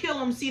trying to kill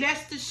them. See,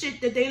 that's the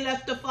shit that they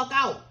left the fuck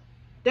out.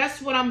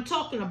 That's what I'm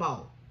talking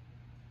about.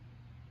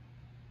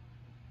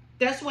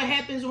 That's what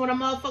happens when a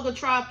motherfucker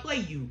try to play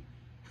you.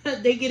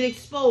 They get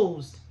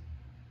exposed.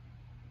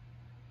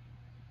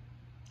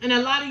 And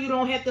a lot of you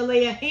don't have to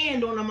lay a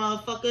hand on a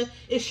motherfucker.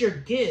 It's your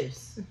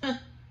gifts.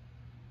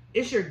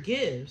 It's your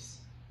gifts.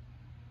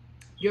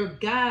 Your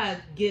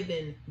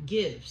God-given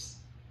gifts.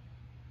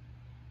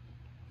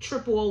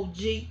 Triple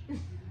OG.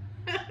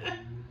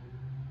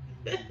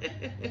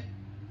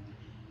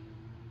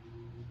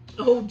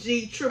 OG,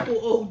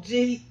 triple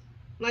OG.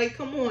 Like,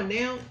 come on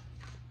now.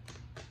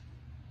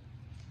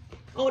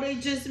 Oh, they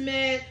just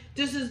mad.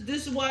 This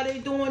is why they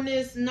doing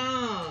this.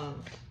 Nah.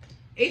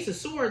 Ace of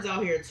Swords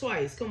out here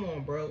twice. Come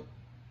on, bro.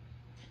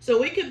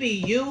 So it could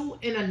be you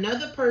and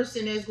another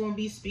person that's going to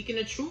be speaking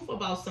the truth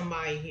about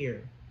somebody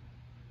here.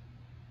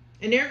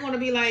 And they're going to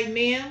be like,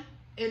 ma'am.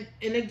 And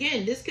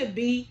again, this could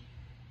be,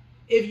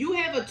 if you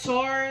have a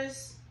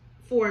Taurus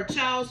for a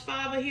child's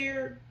father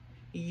here,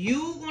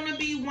 you going to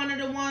be one of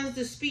the ones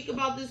to speak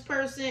about this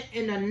person,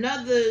 and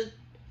another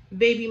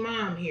baby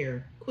mom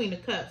here. Queen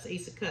of Cups,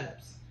 Ace of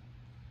Cups.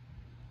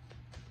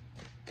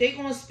 They're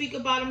going to speak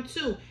about them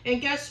too. And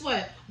guess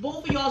what?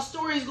 Both of y'all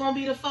stories going to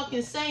be the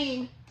fucking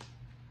same.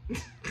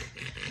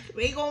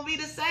 They going to be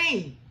the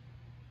same.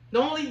 The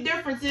only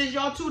difference is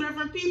y'all two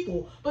different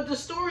people. But the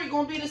story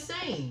going to be the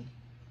same.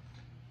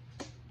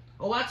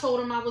 Oh, I told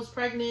him I was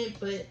pregnant,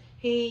 but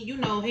he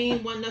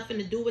ain't want nothing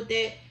to do with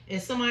that.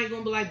 And somebody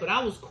going to be like, but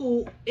I was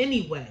cool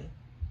anyway.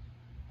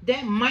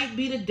 That might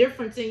be the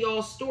difference in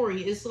y'all's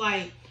story. It's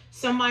like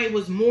somebody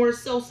was more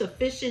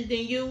self-sufficient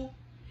than you.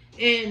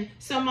 And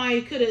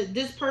somebody could have,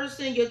 this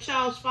person, your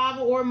child's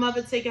father or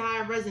mother, take it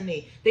how it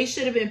resonate. They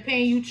should have been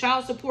paying you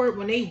child support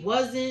when they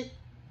wasn't.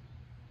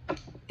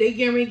 They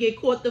getting ready to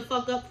get caught the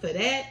fuck up for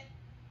that.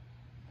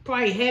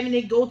 Probably having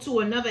it go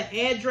to another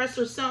address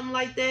or something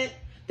like that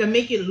to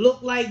make it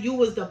look like you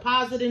was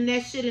depositing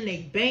that shit in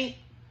a bank.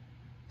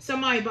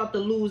 Somebody about to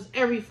lose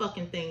every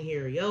fucking thing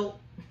here, yo.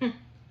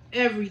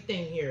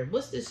 Everything here.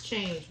 What's this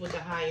change with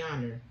the high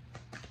honor?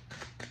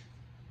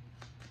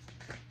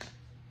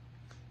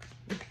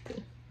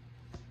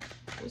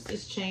 What's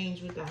this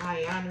change with the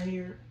high honor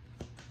here?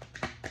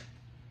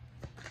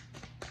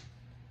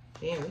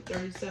 Damn, we're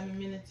 37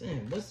 minutes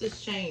in. What's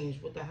this change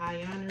with the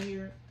high honor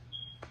here?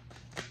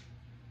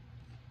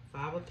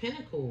 Five of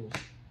Pentacles.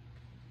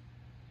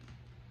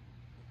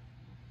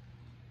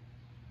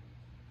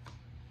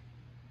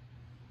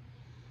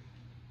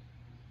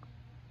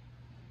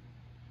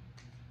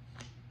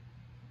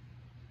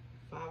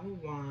 Five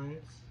of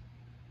Wands.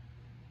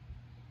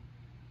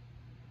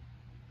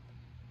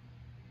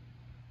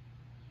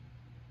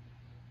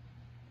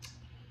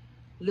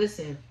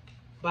 Listen,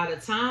 by the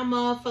time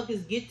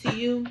motherfuckers get to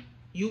you,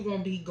 you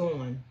gonna be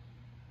gone.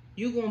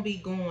 You gonna be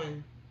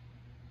gone.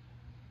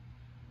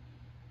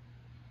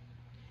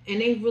 And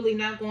they really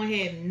not gonna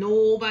have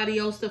nobody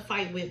else to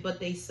fight with but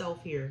they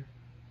self here.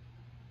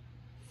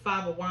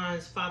 Five of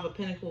Wands, Five of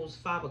Pentacles,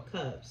 Five of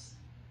Cups.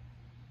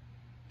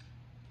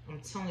 I'm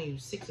telling you,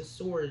 Six of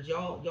Swords.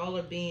 Y'all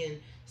are being,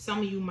 some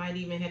of you might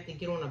even have to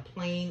get on a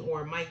plane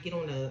or might get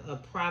on a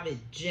private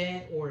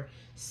jet or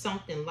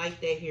something like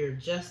that here.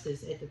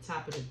 Justice at the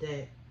top of the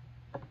deck.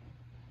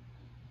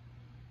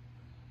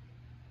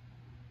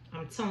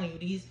 I'm telling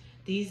you,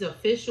 these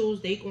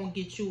officials, they gonna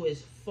get you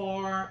as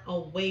far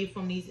away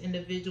from these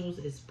individuals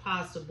as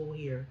possible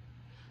here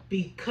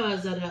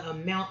because of the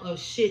amount of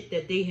shit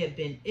that they have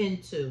been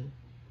into.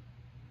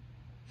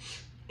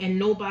 And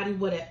nobody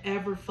would have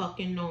ever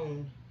fucking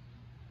known.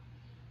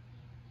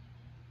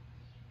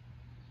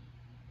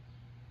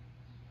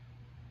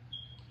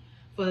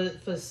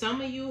 For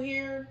some of you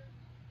here,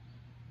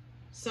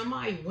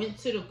 somebody went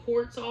to the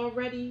courts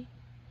already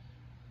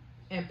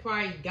and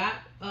probably got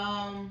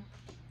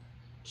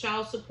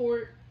child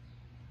support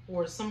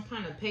or some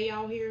kind of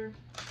payout here.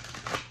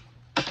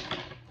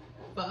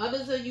 For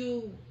others of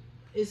you,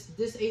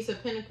 this Ace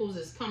of Pentacles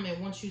is coming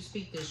once you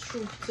speak this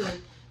truth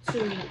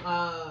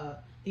to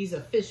these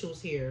officials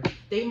here.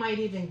 They might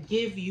even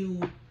give you,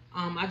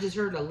 I just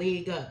heard a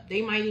leg up.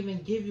 They might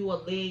even give you a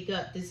leg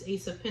up, this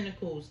Ace of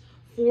Pentacles,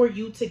 for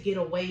you to get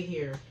away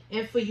here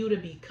and for you to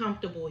be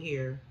comfortable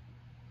here.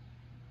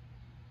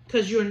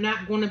 Because you're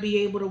not going to be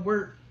able to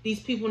work. These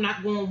people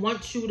not going to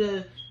want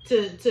you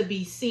to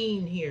be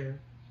seen here.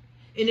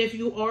 And if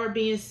you are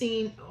being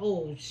seen,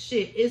 oh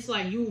shit, it's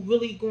like you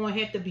really going to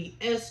have to be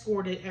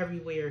escorted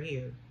everywhere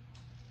here.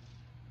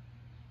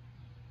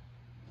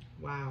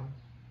 Wow.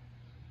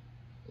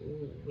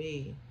 Ooh,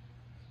 wee.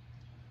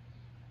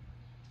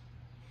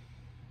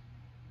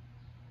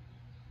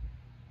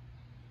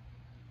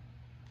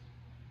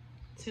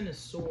 Ten of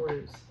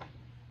Swords.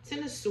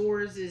 Ten of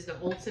Swords is the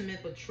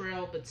ultimate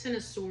betrayal, but Ten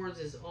of Swords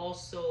is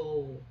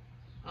also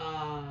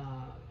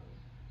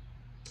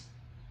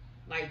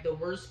like the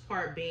worst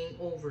part being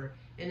over.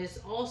 And it's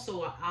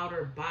also an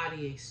outer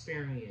body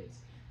experience.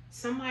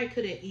 Somebody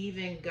could have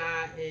even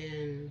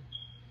gotten...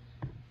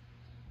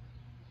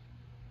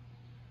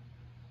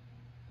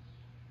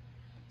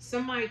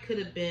 Somebody could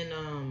have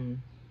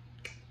been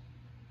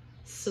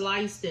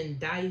sliced and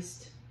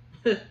diced.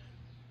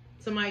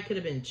 Somebody could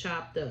have been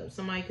chopped up.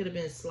 Somebody could have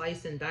been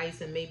sliced and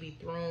diced and maybe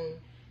thrown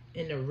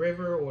in the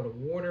river or the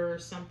water or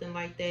something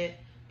like that.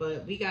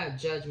 But we got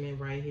judgment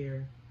right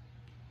here.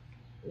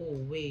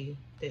 Oh, the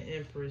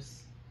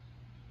Empress.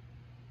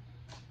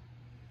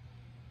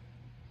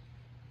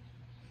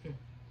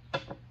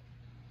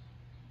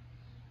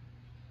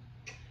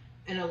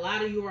 And a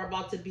lot of you are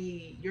about to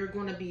be, you're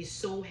going to be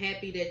so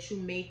happy that you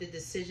made the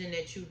decision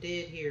that you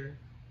did here.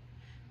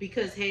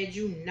 Because had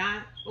you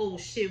not, oh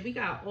shit, we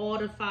got all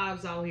the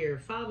fives out here.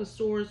 5 of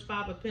Swords,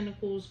 5 of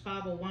Pentacles,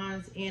 5 of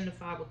Wands, and the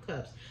 5 of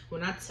Cups.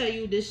 When I tell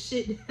you this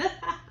shit,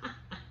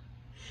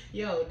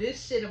 yo,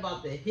 this shit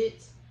about to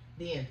hit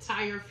the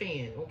entire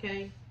fan,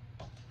 okay?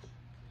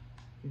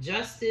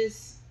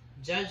 Justice,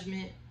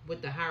 judgment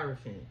with the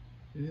Hierophant.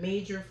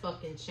 Major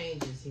fucking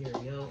changes here,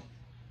 yo.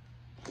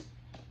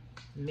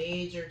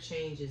 Major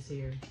changes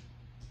here.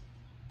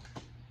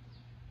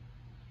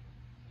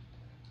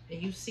 And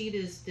you see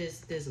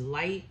this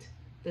light.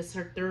 That's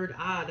her third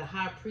eye. The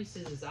High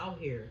Priestess is out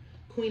here.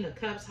 Queen of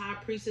Cups, High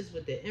Priestess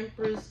with the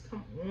Empress.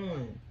 Come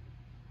on.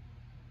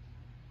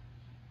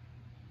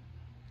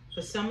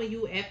 For some of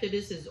you, after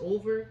this is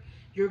over,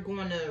 you're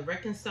going to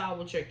reconcile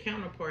with your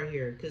counterpart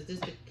here. Because this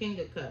is the King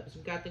of Cups.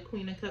 We got the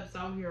Queen of Cups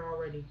out here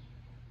already.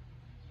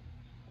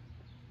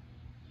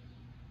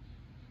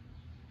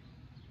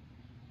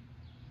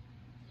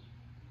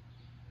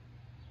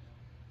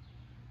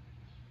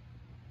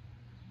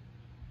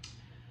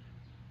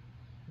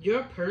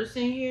 Your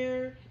person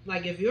here,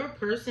 like if your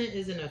person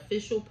is an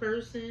official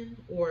person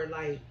or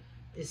like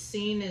is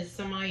seen as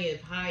somebody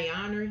of high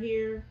honor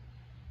here,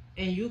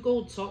 and you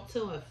go talk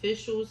to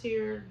officials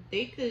here,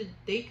 they could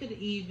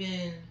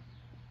even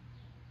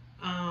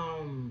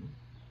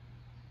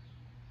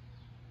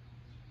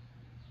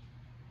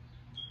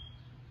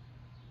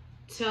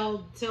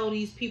tell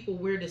these people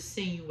where to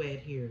send you at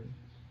here,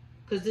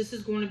 because this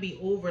is going to be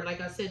over.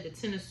 Like I said, the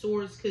Ten of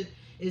Swords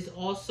is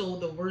also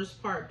the worst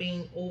part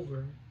being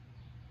over.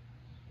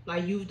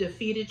 Like you've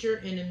defeated your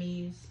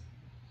enemies.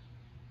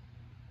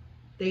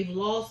 They've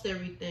lost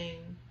everything.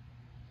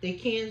 They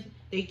can't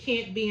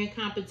be in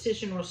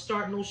competition or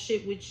start no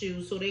shit with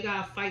you. So they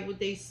gotta fight with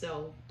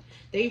themselves.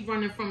 They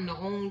running from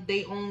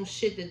their own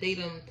shit that they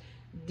done.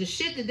 The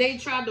shit that they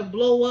tried to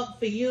blow up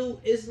for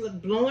you is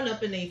blowing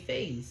up in their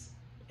face.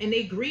 And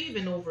they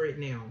grieving over it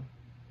now.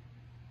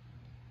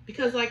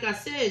 Because like I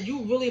said,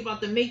 you really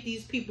about to make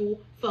these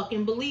people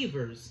fucking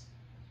believers.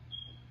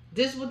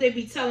 This is what they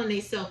be telling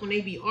themselves when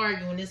they be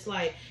arguing. It's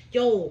like,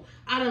 yo,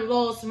 I done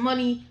lost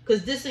money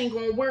because this ain't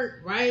gonna work,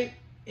 right?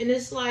 And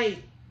it's like,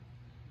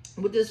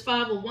 with this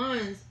 5 of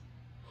Wands,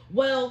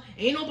 well,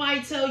 ain't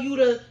nobody tell you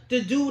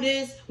to do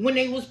this when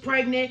they was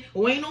pregnant,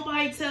 or ain't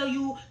nobody tell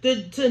you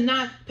to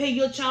not pay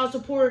your child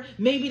support.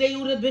 Maybe they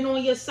would have been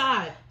on your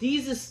side.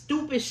 These are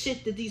stupid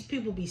shit that these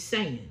people be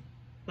saying.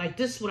 Like,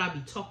 this is what I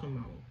be talking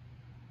about.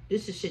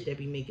 This is shit that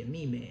be making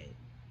me mad.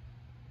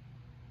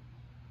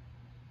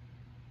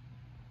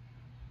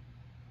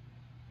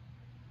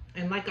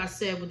 And like I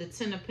said, with the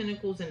 10 of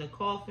Pentacles and the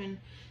coffin,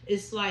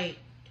 it's like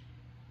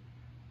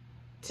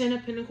 10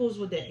 of Pentacles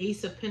with the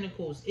Ace of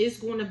Pentacles. It's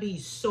going to be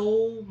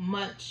so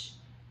much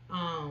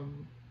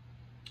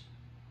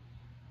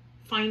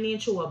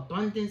financial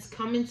abundance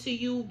coming to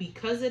you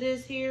because it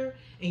is here.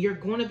 And you're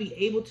going to be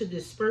able to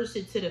disperse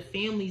it to the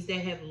families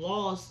that have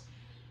lost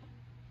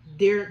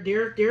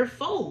their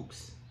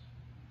folks.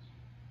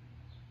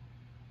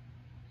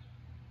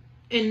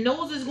 And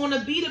those is going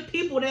to be the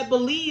people that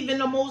believe in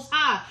the Most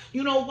High.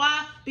 You know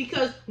why?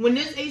 Because when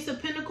this Ace of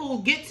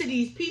Pentacles get to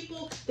these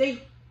people,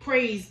 they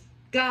praise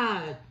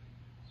God.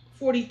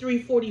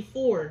 43,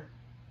 44.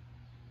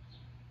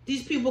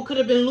 These people could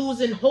have been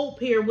losing hope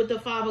here with the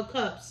 5 of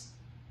Cups.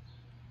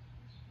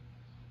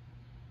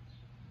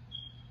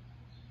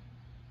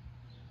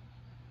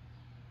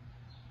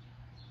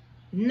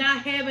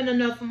 Not having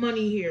enough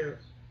money here.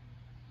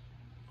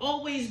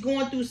 Always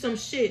going through some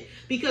shit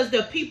because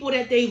the people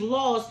that they've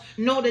lost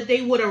know that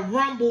they would have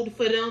rumbled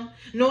for them,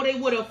 know they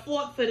would have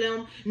fought for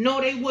them, know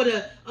they would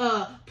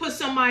have put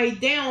somebody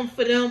down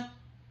for them.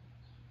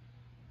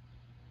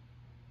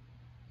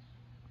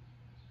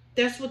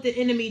 That's what the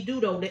enemy do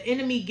though. The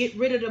enemy get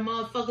rid of the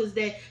motherfuckers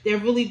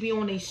that really be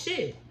on their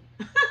shit.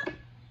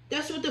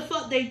 That's what the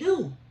fuck they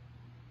do.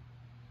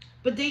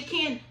 But they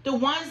can't, the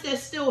ones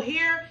that's still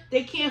here,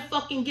 they can't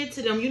fucking get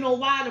to them. You know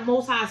why? The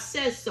Most High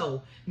says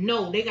so.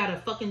 No, they got a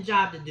fucking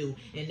job to do.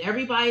 And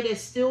everybody that's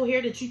still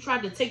here that you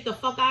tried to take the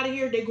fuck out of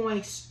here, they're going to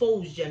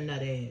expose your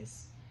nut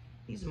ass.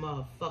 These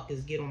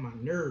motherfuckers get on my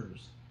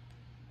nerves.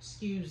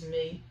 Excuse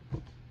me.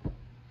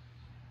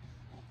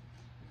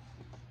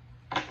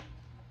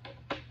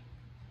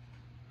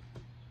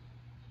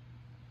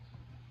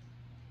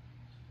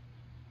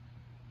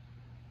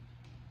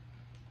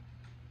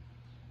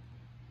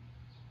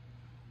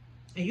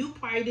 And you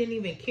probably didn't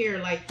even care.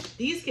 Like,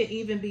 these could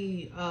even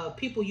be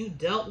people you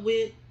dealt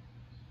with.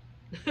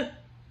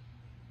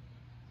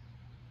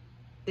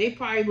 They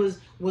probably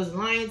was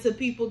lying to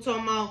people,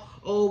 talking about,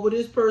 oh, well,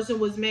 this person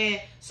was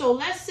mad. So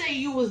let's say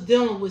you was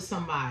dealing with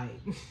somebody.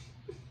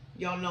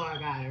 Y'all know I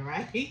got it,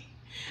 right?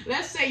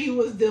 Let's say you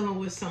was dealing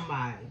with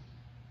somebody.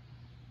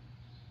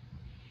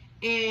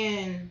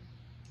 And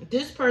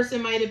this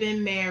person might have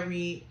been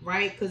married,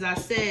 right? Because I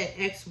said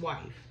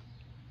ex-wife.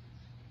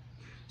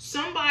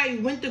 Somebody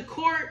went to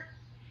court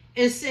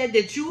and said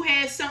that you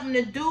had something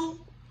to do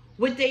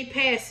with they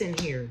passing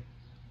here.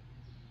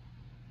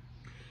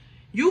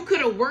 You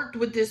could have worked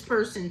with this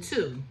person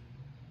too.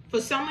 For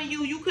some of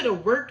you, you could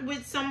have worked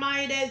with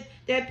somebody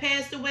that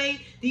passed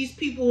away. These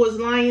people was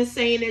lying,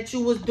 saying that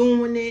you was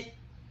doing it.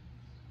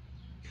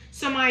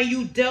 Somebody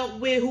you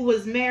dealt with who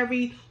was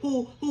married,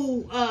 who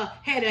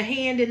had a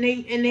hand in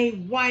they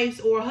wife's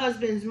or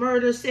husband's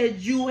murder,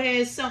 said you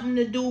had something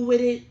to do with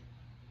it.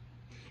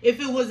 If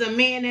it was a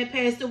man that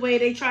passed away,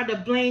 they tried to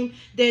blame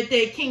that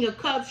King of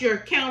Cups, your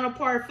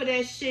counterpart, for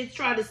that shit.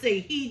 Try to say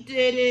he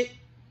did it.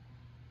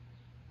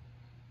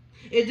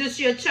 If this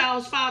your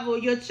child's father or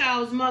your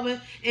child's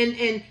mother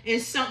and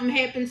something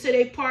happened to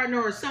their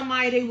partner or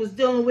somebody they was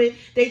dealing with,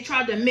 they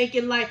tried to make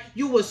it like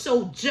you were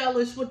so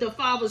jealous with the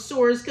father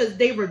source because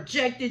they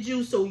rejected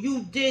you, so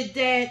you did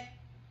that.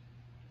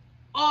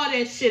 All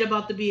that shit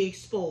about to be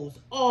exposed.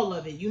 All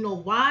of it. You know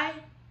why?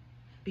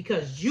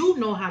 Because you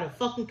know how to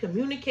fucking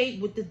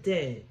communicate with the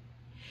dead.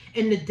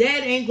 And the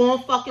dead ain't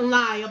gonna fucking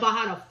lie about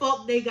how the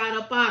fuck they got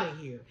up out of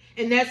here.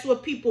 And that's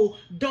what people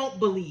don't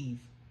believe.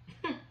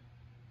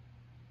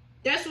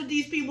 That's what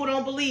these people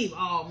don't believe.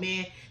 Oh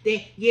man,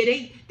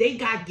 they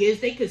got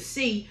gifts, they could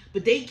see,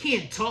 but they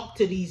can't talk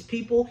to these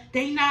people.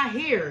 They not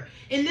here.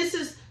 And this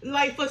is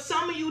like, for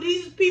some of you,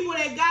 these people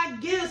that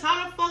got gifts,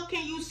 how the fuck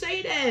can you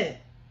say that?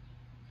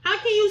 How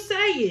can you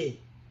say it?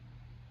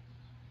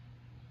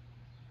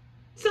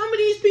 Some of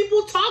these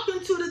people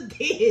talking to the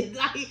dead,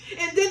 like,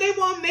 and then they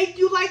want to make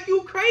you like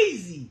you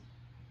crazy.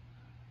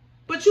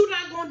 But you're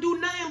not going to do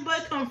nothing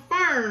but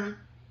confirm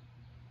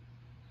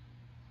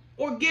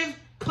or give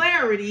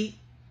clarity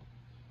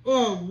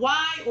on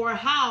why or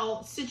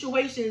how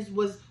situations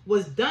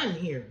was done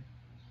here.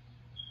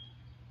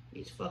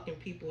 These fucking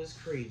people is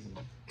crazy.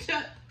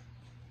 A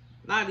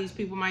lot of these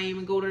people might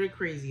even go to the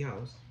crazy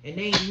house, and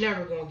they ain't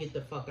never gonna get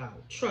the fuck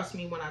out. Trust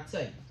me when I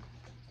tell you.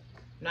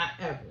 Not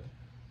ever.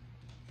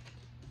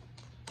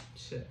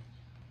 Shit.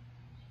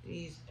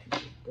 These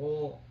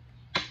people,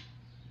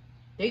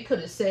 they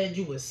could have said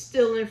you was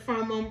stealing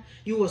from them,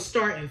 you was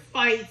starting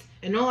fights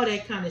and all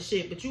that kind of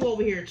shit, but you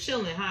over here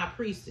chilling, high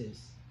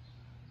priestess.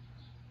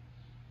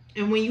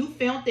 And when you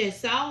found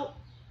this out,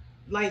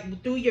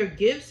 like through your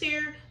gifts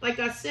here, like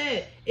I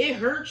said, it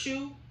hurt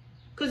you.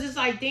 Because it's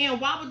like, damn,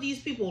 why would these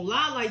people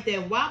lie like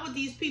that? Why would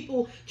these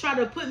people try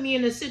to put me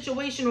in a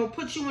situation or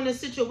put you in a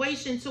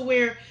situation to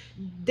where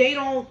they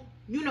don't,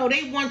 you know,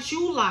 they want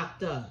you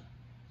locked up?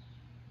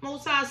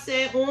 Most High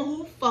said, on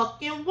who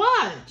fucking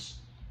watch?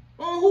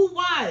 On who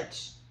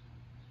watch?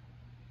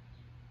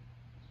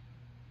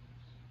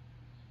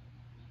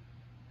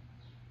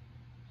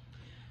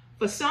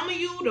 For some of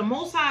you, the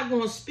Most High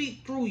gonna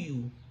speak through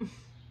you.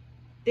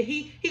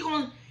 He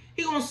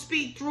gonna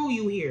speak through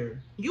you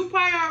here. You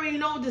probably already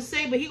know what to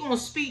say, but he gonna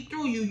speak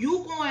through you.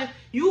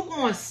 You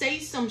gonna say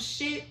some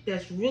shit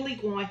that's really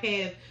gonna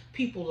have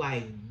people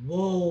like,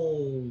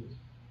 whoa.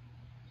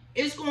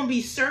 It's gonna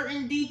be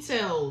certain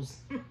details.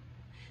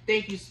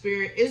 Thank you,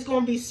 Spirit. It's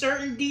gonna be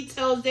certain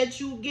details that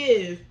you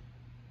give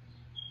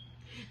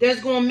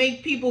that's gonna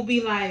make people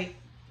be like,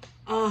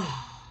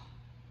 oh,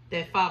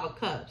 that Five of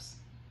Cups.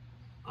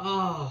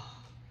 Oh.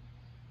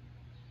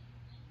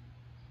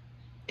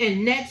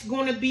 And that's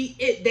going to be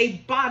it.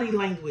 They body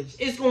language.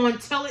 It's going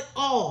to tell it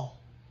all.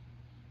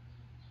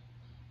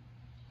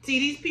 See,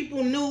 these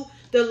people knew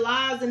the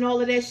lies and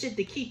all of that shit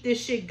to keep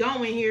this shit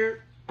going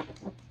here.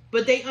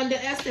 But they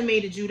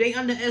underestimated you. They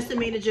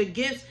underestimated your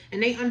gifts.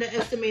 And they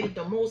underestimated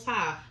the Most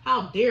High.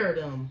 How dare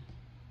them?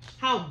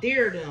 How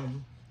dare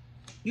them?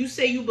 You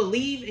say you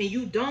believe and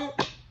you don't.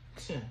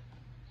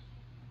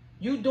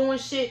 You doing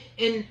shit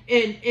in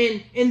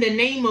the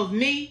name of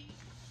me.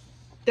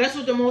 That's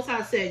what the Most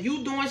High said.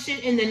 You doing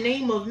shit in the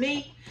name of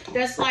me.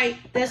 That's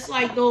like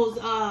those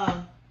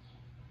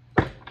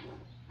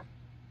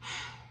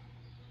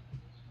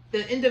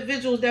the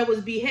individuals that was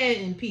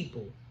beheading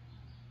people.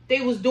 They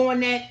was doing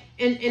that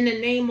in the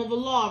name of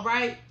Allah,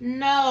 right?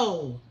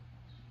 No.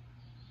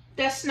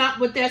 That's not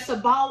what that's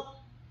about.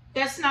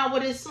 That's not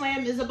what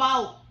Islam is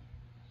about.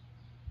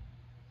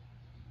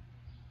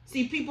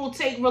 See, people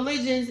take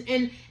religions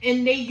and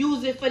they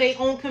use it for their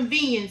own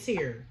convenience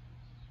here.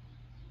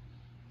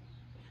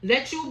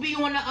 Let you be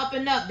on the up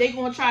and up. They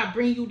gonna try to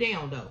bring you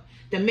down though.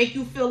 To make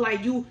you feel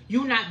like you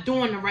not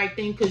doing the right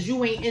thing because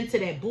you ain't into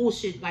that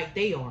bullshit like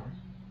they are.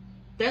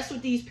 That's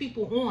what these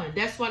people on.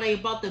 That's why they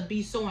about to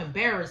be so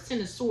embarrassed.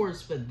 10 of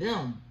Swords for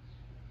them.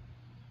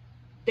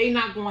 They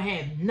not gonna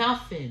have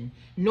nothing.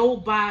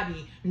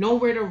 Nobody.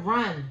 Nowhere to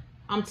run.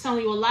 I'm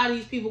telling you, a lot of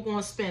these people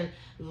gonna spend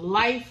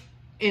life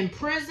in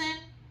prison,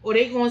 or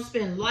they gonna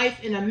spend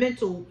life in a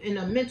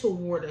mental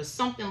ward or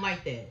something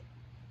like that.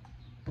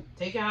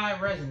 Take it how it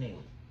resonates.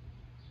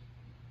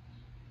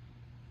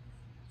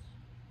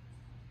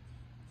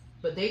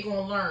 But they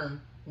gonna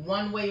learn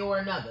one way or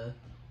another.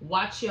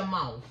 Watch your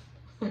mouth.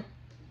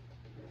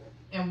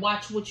 And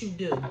watch what you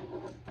do.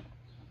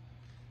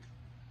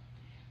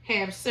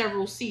 Have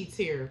several seats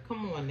here.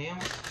 Come on now.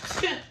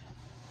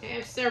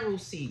 Have several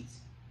seats.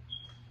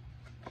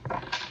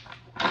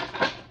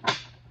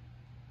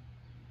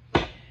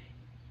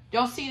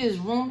 Y'all see this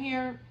room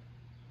here?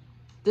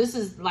 This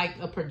is like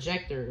a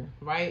projector,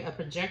 right? A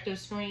projector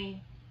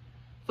screen.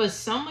 For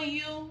some of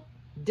you,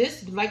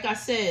 this, like I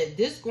said,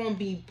 this gonna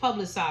be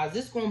publicized.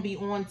 This gonna be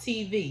on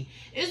TV.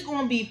 It's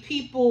gonna be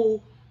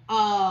people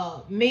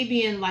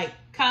maybe in like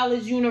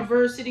college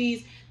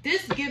universities.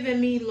 This giving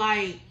me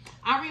like,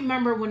 I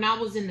remember when I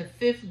was in the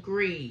 5th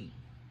grade,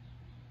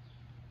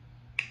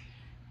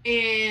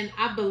 and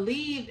I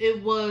believe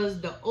it was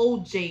the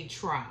OJ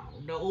trial,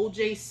 the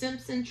OJ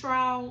Simpson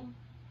trial.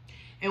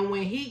 And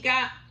when he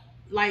got,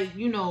 like,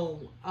 you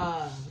know,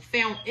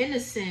 found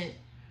innocent,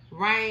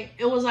 right?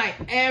 It was like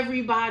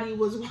everybody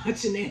was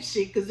watching that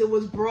shit because it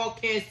was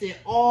broadcasted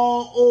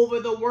all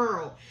over the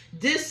world.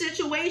 This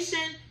situation,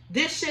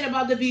 this shit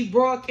about to be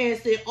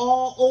broadcasted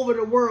all over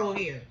the world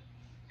here.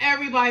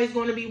 Everybody's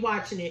going to be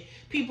watching it.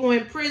 People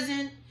in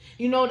prison,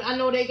 you know, I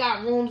know they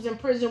got rooms in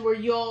prison where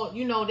y'all,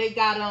 you know, they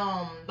got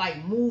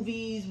like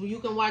movies where you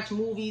can watch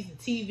movies,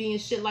 TV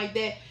and shit like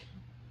that.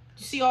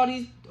 You see all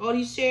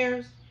these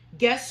chairs?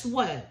 Guess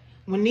what?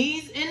 When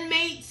these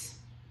inmates,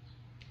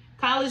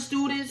 college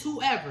students,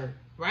 whoever,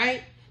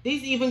 right?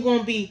 These even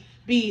gonna be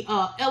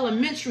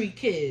elementary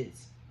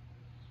kids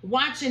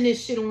watching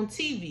this shit on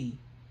TV.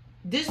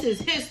 This is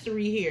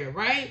history here,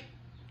 right?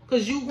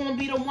 Because you gonna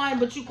be the one,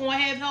 but you gonna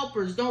have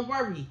helpers. Don't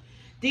worry.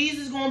 These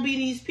is gonna be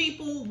these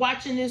people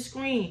watching this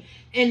screen.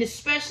 And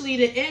especially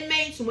the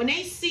inmates, when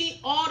they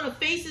see all the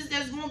faces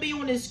that's gonna be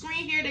on this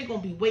screen here, they're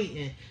gonna be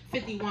waiting.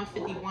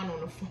 5151 on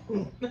the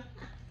phone.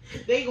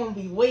 They gonna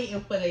be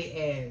waiting for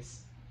their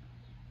ass.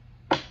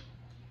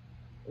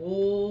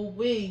 Oh,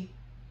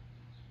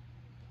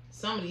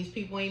 some of these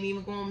people ain't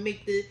even gonna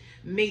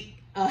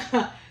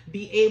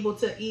be able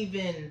to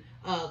even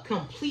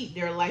complete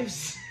their life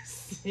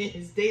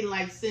sentence. Their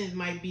life sentence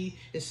might be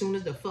as soon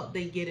as the fuck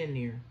they get in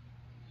there.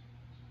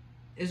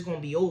 It's gonna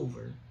be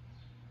over.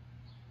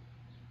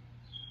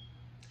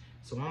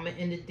 So I'm gonna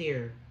end it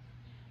there.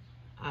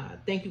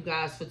 Thank you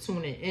guys for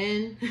tuning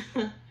in.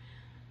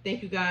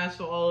 Thank you guys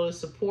for all the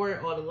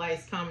support, all the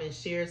likes, comments,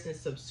 shares, and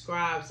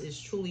subscribes. It's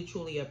truly,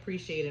 truly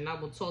appreciated. And I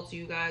will talk to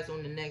you guys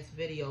on the next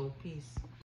video. Peace.